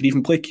to. You could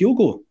even play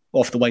Kyogo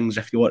off the wings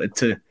if you wanted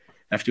to,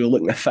 if you were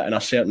looking to fit in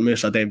a certain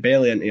Moussa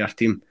Dembele into your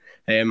team.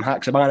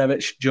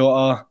 Haksabanovic,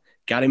 Jota,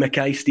 Gary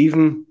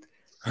Mackay-Steven,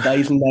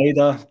 Dyson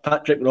Nyder,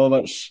 Patrick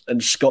Roberts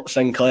and Scott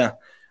Sinclair.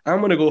 I'm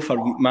going to go for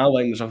my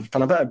wings. I've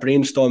done a bit of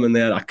brainstorming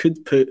there. I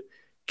could put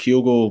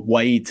Kyogo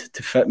wide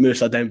to fit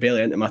Moussa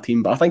Dembele into my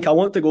team, but I think I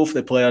want to go for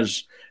the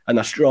players in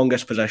their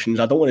strongest positions.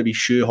 I don't want to be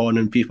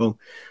shoehorning people.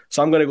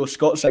 So I'm going to go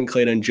Scott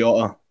Sinclair and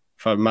Jota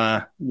for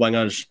my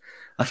wingers.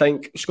 I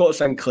think Scott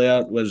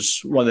Sinclair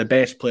was one of the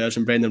best players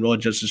in Brendan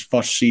Rodgers'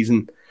 first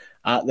season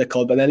at the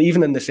club. And then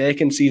even in the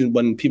second season,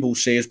 when people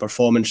say his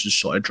performances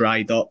sort of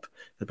dried up,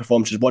 the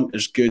performances weren't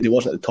as good, he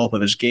wasn't at the top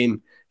of his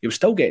game, he was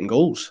still getting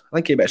goals. I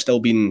think he might have still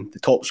been the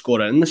top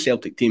scorer in the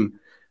Celtic team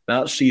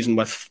that season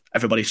with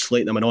everybody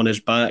slating him and on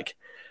his back.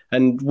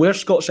 And where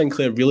Scott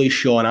Sinclair really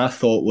shone, I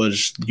thought,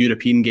 was the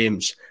European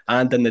games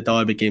and in the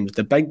derby games,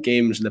 the big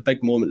games and the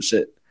big moments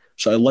that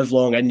sort of live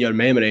long in your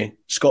memory.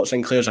 Scott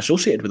Sinclair's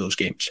associated with those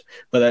games.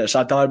 Whether it's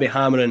a derby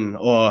hammering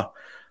or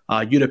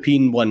a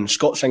European one,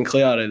 Scott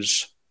Sinclair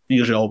is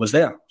usually always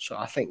there. So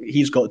I think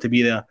he's got to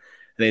be there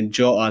And then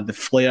Jota, the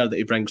flair that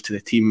he brings to the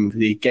team,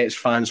 he gets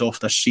fans off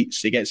their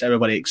seats, he gets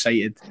everybody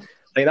excited.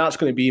 I think that's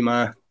going to be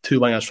my two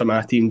wingers for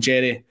my team.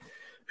 Jerry,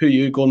 who are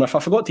you going with? I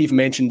forgot to even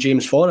mention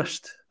James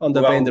Forrest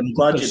under Brendan I'm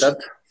glad Rodgers.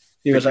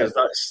 you did.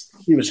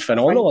 He was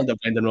phenomenal under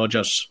Brendan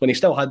Rodgers. When he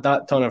still had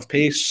that ton of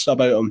pace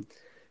about him,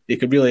 he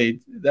could really,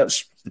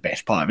 that's the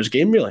best part of his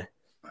game, really.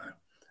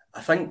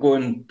 I think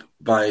going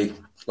by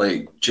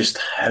just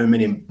how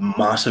many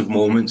massive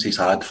moments he's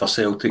had for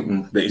Celtic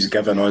and that he's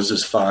given us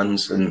as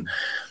fans, and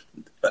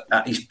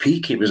at his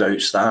peak he was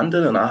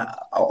outstanding, and I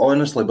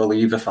honestly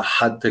believe if I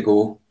had to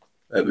go,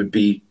 it would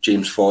be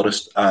James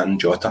Forrest and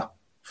Jota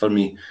for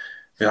me.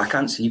 I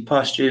can't see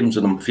past James,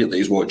 and I'm feel that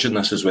he's watching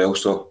this as well,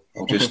 so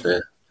I'll just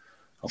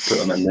I'll put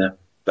him in there.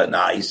 But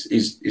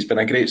he's been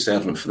a great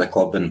servant for the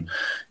club, and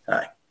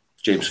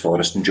James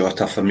Forrest and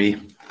Jota for me.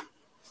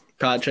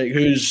 Patrick,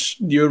 who's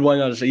your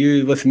wingers? Are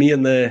you with me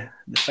in the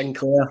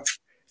Sinclair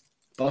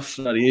bus,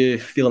 or are you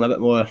feeling a bit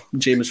more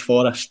James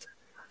Forrest?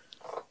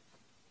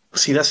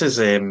 See, this is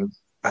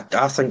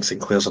I think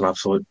Sinclair's an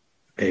absolute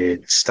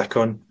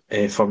stick-on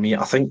for me.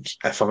 I think,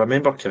 if I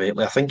remember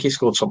correctly, I think he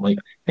scored something like,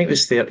 I think it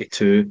was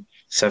 32,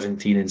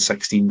 17 and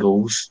 16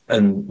 goals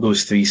in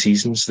those 3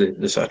 seasons,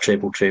 the sort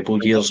of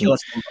treble years. And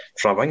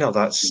for a winger,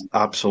 that's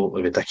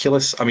absolutely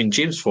ridiculous. I mean,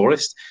 James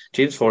Forrest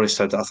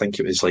had, I think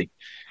it was like,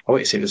 I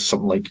want to say it was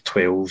something like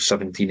 12,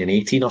 17 and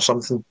 18 or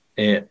something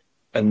in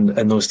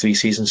those 3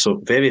 seasons.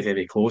 So very,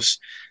 very close.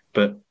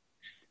 But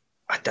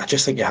I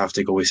just think you have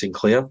to go with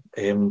Sinclair.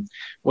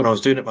 When I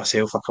was doing it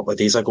myself a couple of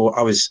days ago,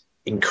 I was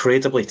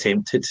incredibly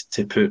tempted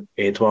to put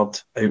Edward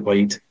out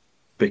wide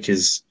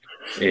because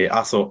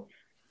I thought,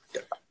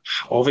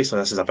 obviously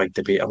this is a big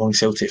debate among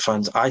Celtic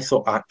fans, I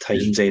thought at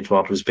times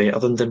Edward was better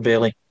than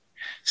Dembele.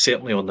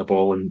 Certainly on the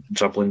ball and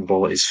dribbling the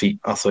ball at his feet,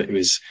 I thought it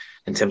was,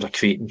 in terms of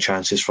creating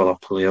chances for other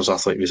players, I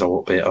thought he was a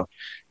lot better.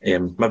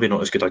 Maybe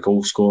not as good a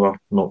goal scorer,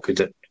 not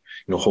good at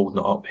holding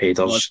it up,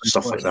 headers,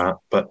 stuff like that.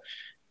 But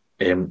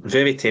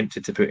very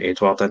tempted to put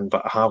Edward in,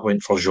 but I have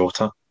went for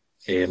Jota.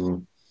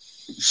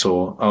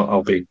 So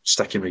I'll be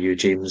sticking with you,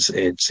 James,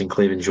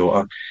 Sinclair and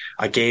Jota.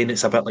 Again,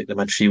 it's a bit like the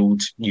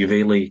midfield. You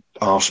really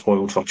are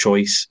spoiled for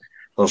choice.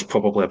 There's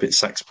probably about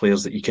 6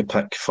 players that you could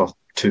pick for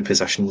 2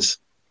 positions.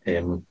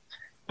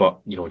 But,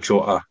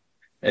 Jota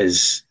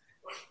is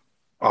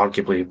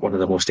arguably one of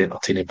the most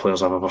entertaining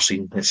players I've ever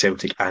seen at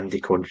Celtic, and he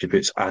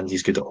contributes, and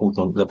he's good at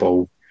holding on to the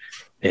ball.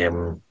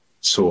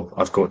 So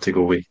I've got to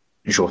go with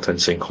Jota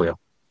and Sinclair.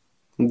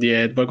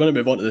 Yeah, we're going to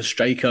move on to the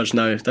strikers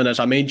now. Then, as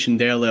I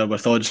mentioned earlier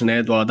with Odds and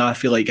Edward, I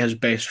feel like his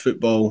best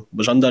football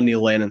was under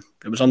Neil Lennon.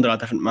 It was under a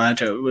different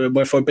manager.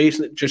 If we're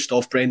basing it just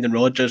off Brendan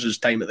Rodgers'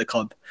 time at the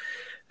club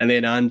and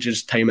then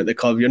Ange's time at the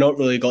club, you're not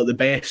really got the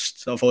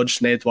best of Odds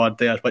and Edward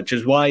there, which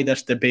is why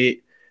this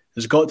debate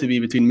has got to be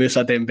between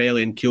Moussa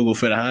Dembele and Kyogo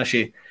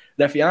Furuhashi.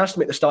 And if you asked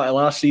me at the start of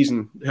last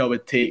season who I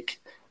would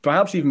take,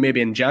 perhaps even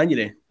maybe in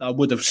January, I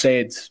would have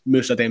said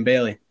Moussa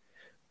Dembele.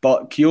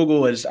 But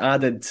Kyogo has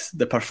added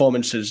the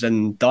performances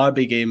in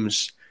derby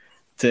games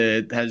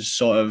to his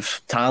sort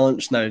of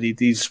talents now.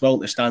 He's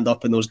willing to stand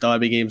up in those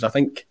derby games. I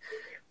think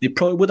they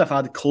probably would have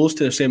had close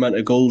to the same amount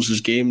of goals as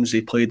games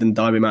they played in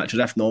derby matches,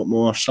 if not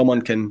more.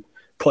 Someone can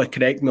probably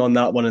correct me on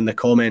that one in the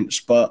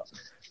comments, but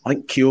I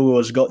think Kyogo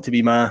has got to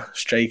be my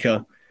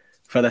striker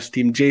for this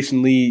team.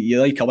 Jason Lee, you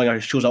like a winger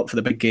who shows up for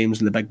the big games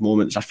and the big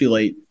moments. I feel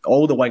like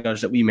all the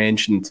wingers that we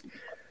mentioned,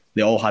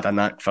 they all had a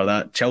knack for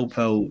that.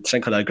 Chilwell,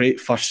 Sinclair had a great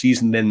first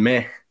season, then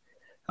meh.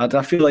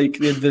 I feel like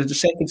the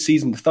second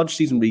season, the third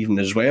season even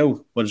as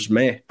well, was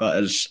meh. But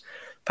as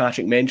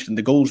Patrick mentioned,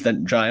 the goals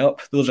didn't dry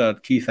up. Those are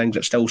key things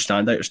that still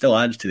stand out. It still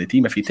adds to the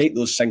team. If you take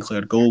those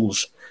Sinclair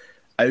goals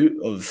out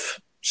of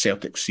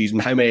Celtic's season,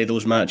 how many of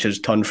those matches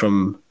turn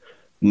from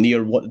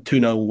near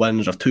 2-0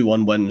 wins or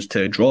 2-1 wins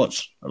to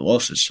draws or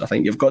losses? I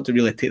think you've got to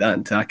really take that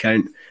into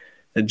account.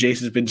 And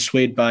Jason's been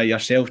swayed by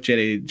yourself,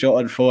 Jerry. Jota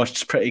and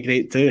Forrest's pretty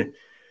great too.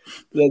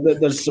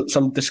 There's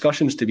some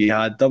discussions to be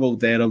had. Double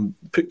Durham,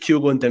 put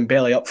Kyogo and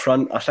Dembele up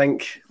front. I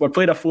think we're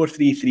playing a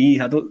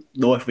 4-3-3. I don't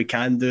know if we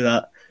can do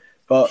that,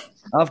 but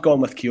I've gone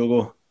with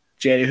Kyogo.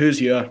 Jerry,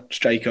 who's your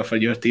striker for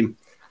your team?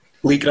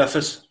 Lee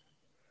Griffiths.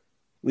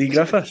 Lee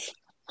Griffiths?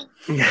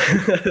 Fight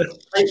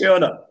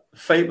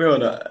me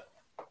on it.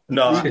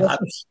 No,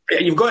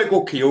 you've got to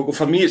go Kyogo.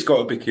 For me, it's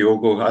got to be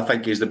Kyogo. I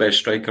think he's the best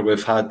striker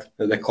we've had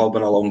at the club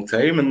in a long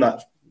time, and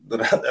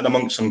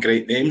amongst some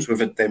great names, we've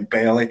had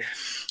Dembele.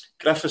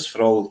 Griffiths,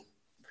 for all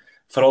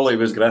he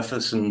was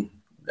Griffiths and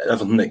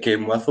everything that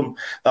came with him,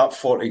 that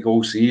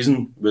 40-goal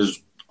season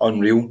was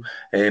unreal.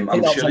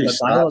 I'm sure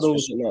his stats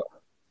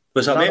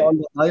was that mate?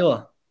 Under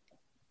Tyler.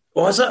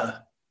 Was it?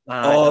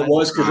 It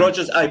was, because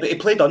Rodgers, but he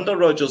played under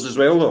Rodgers as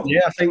well, though.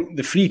 Yeah, I think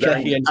the free kick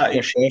against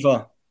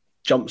Beersheva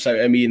jumps out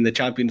at me in the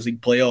Champions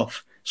League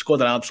playoff.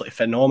 Scored an absolutely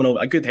phenomenal,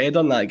 a good head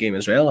on that game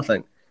as well, I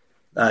think.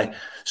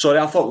 Sorry,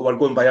 I thought we were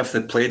going by if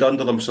they played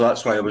under them, so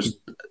that's why I was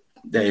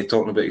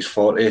talking about his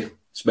 40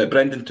 But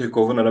Brendan took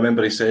over, and I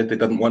remember he said they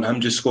didn't want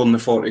him just scoring the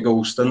 40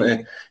 goals, didn't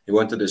he? He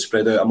wanted it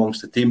spread out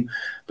amongst the team.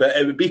 But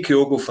it would be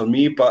Kyogo for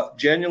me, but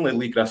genuinely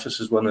Lee Griffiths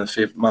is one of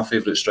my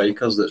favourite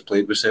strikers that's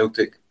played with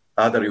Celtic.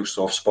 I had a real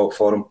soft spot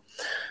for him.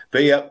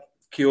 But yeah,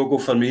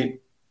 Kyogo for me.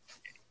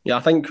 Yeah,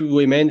 I think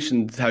we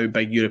mentioned how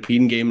big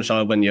European games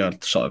are when you're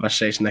sort of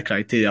assessing the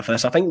criteria for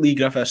this. I think Lee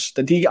Griffiths,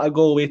 did he get a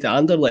goal away to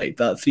Anderlecht,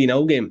 that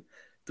 3-0 game?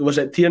 Was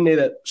it Tierney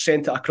that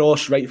sent it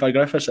across right for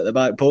Griffiths at the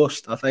back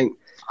post? I think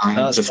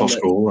that's the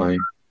first goal, right?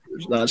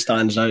 That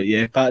stands out,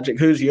 yeah. Patrick,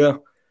 who's your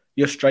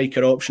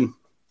striker option?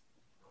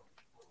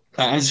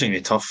 It's going to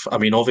be tough. I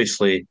mean,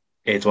 obviously,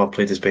 Edouard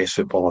played his best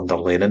football under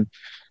Lennon,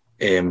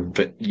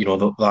 but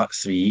that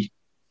three.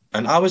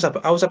 And I was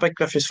a big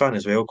Griffiths fan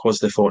as well, because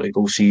the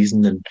 40-goal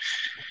season, and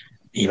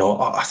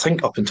I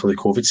think up until the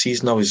COVID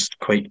season, I was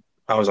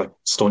a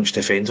staunch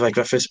defender of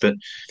Griffiths, but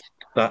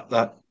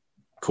that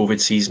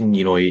COVID season,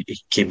 he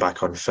came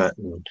back unfit,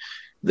 and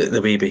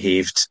the way he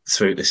behaved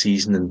throughout the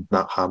season and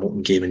that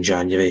Hamilton game in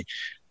January,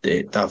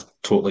 I've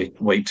totally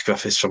wiped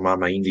Griffiths from my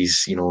mind.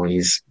 He's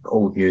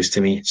old news to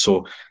me.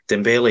 So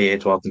Dembele,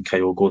 Edouard, and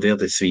Kyogo, they're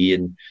the three,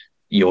 and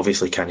you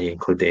obviously can't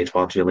include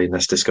Edouard really in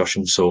this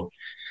discussion. So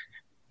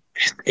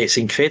it's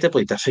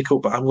incredibly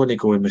difficult, but I'm going to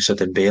go in with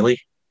Dembele.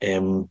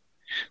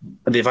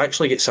 They've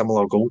actually got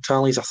similar goal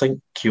tallies. I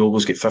think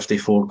Kyogo's got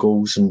 54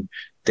 goals and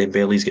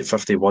Dembele's got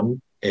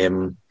 51.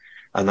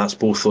 And that's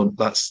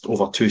that's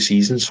over 2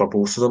 seasons for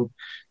both of them.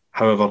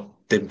 However,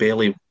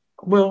 Dembele,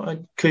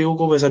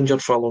 Kyogo was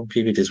injured for a long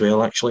period as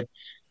well, actually.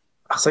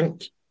 I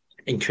think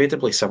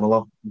incredibly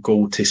similar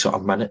goal to sort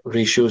of minute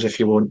ratios, if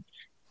you want.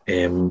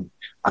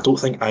 I don't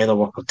think either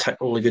were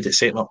particularly good at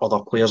setting up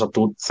other players. I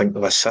don't think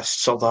the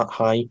assists are that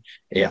high.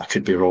 I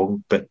could be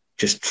wrong, but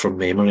just from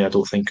memory, I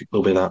don't think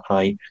they'll be that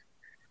high.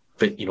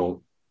 But,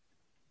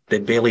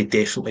 Dembele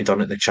definitely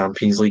done it in the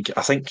Champions League.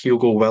 I think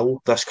Kyogo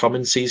will this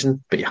coming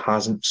season, but he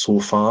hasn't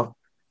so far.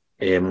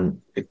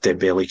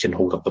 Dembele can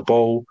hold up the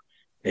ball,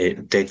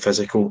 dead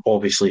physical,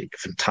 obviously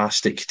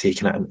fantastic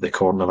taking it into the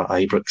corner at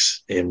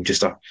Ibrox.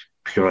 Just a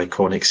pure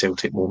iconic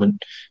Celtic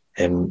moment,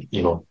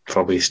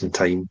 for wasting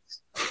time.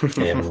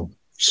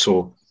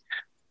 So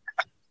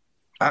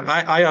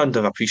I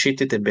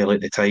underappreciated Dembele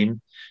at the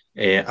time,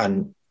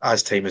 and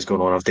as time has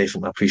gone on, I've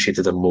definitely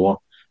appreciated him more.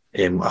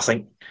 I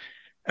think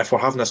if we're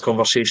having this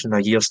conversation in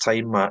a year's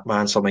time, my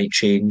answer might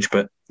change,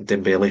 but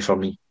Dembele for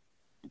me.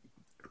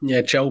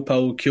 Yeah,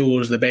 Chilpel,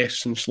 Kyogo's the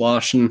best since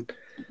Larson.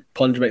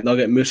 Plunge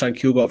McNugget, Musa and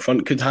Kyogo up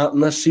front could happen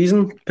this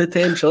season,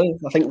 potentially.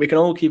 I think we can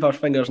all keep our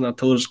fingers and our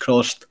toes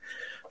crossed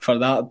for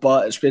that,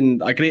 but it's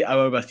been a great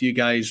hour with you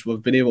guys.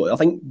 We've been able, I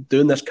think,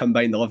 doing this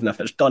combined 11, if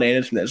it's done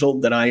anything, it's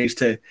opened our eyes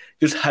to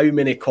just how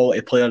many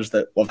quality players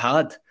that we've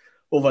had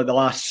over the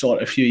last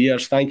sort of few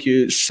years. Thank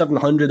you,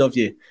 700 of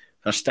you,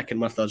 for sticking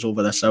with us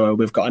over this hour.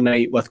 We've got a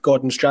night with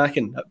Gordon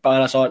Strachan at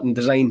Barras Art and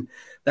Design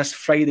this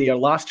Friday. Your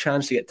last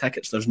chance to get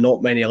tickets. There's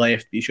not many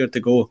left. Be sure to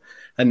go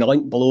in the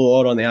link below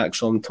or on the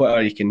Acsom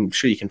Twitter.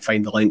 You can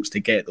find the links to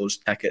get those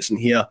tickets and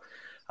hear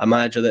a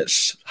manager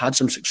that's had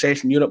some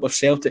success in Europe with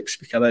Celtic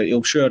speak about.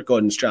 I'm sure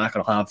Gordon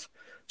Strachan will have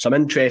some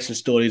interesting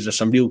stories of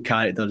some real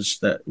characters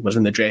that was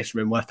in the dressing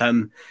room with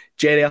him.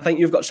 Jerry, I think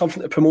you've got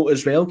something to promote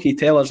as well. Can you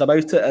tell us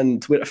about it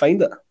and where to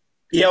find it?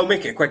 Yeah, I'll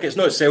make it quick. It's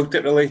not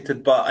Celtic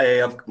related, but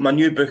I've got my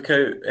new book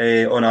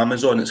out on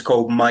Amazon. It's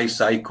called My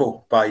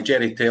Psycho by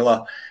Jerry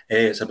Taylor.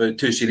 It's about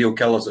 2 serial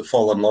killers that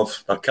fall in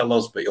love. They're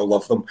killers, but you'll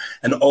love them.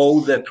 And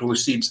all the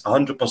proceeds,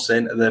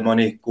 100% of the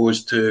money,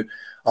 goes to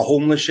a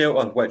homeless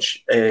shelter,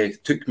 which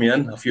took me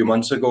in a few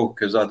months ago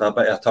because I had a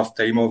bit of a tough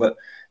time of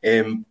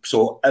it.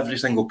 So every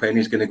single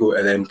penny is going to go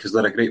to them because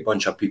they're a great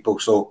bunch of people.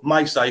 So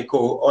My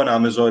Psycho on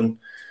Amazon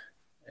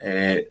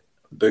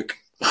book.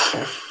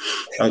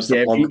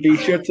 Yeah, be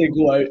sure to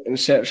go out and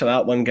search for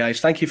that one, guys.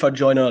 Thank you for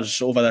joining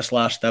us over this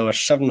last hour.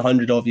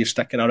 700 of you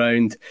sticking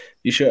around.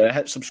 Be sure to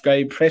hit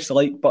subscribe, press the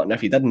like button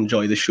if you did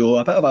enjoy the show.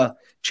 A bit of a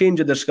change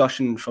of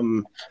discussion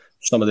from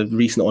some of the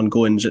recent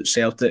ongoings at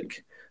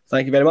Celtic.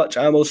 Thank you very much,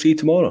 and we'll see you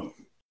tomorrow.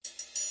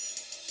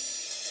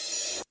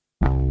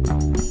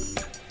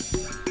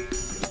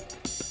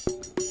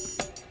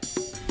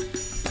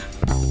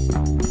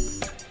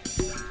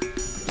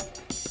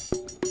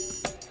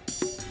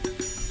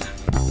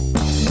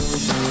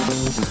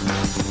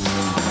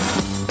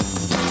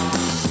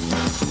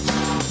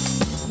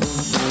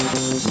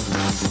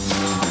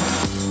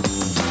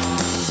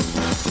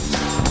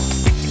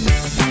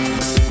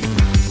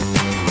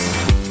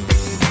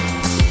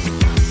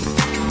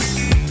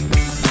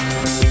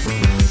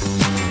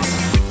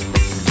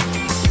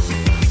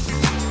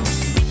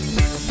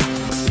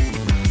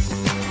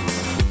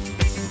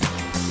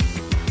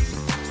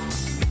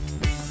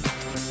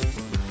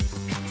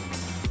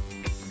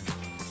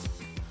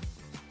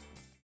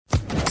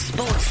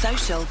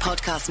 Social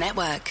Podcast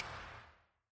Network.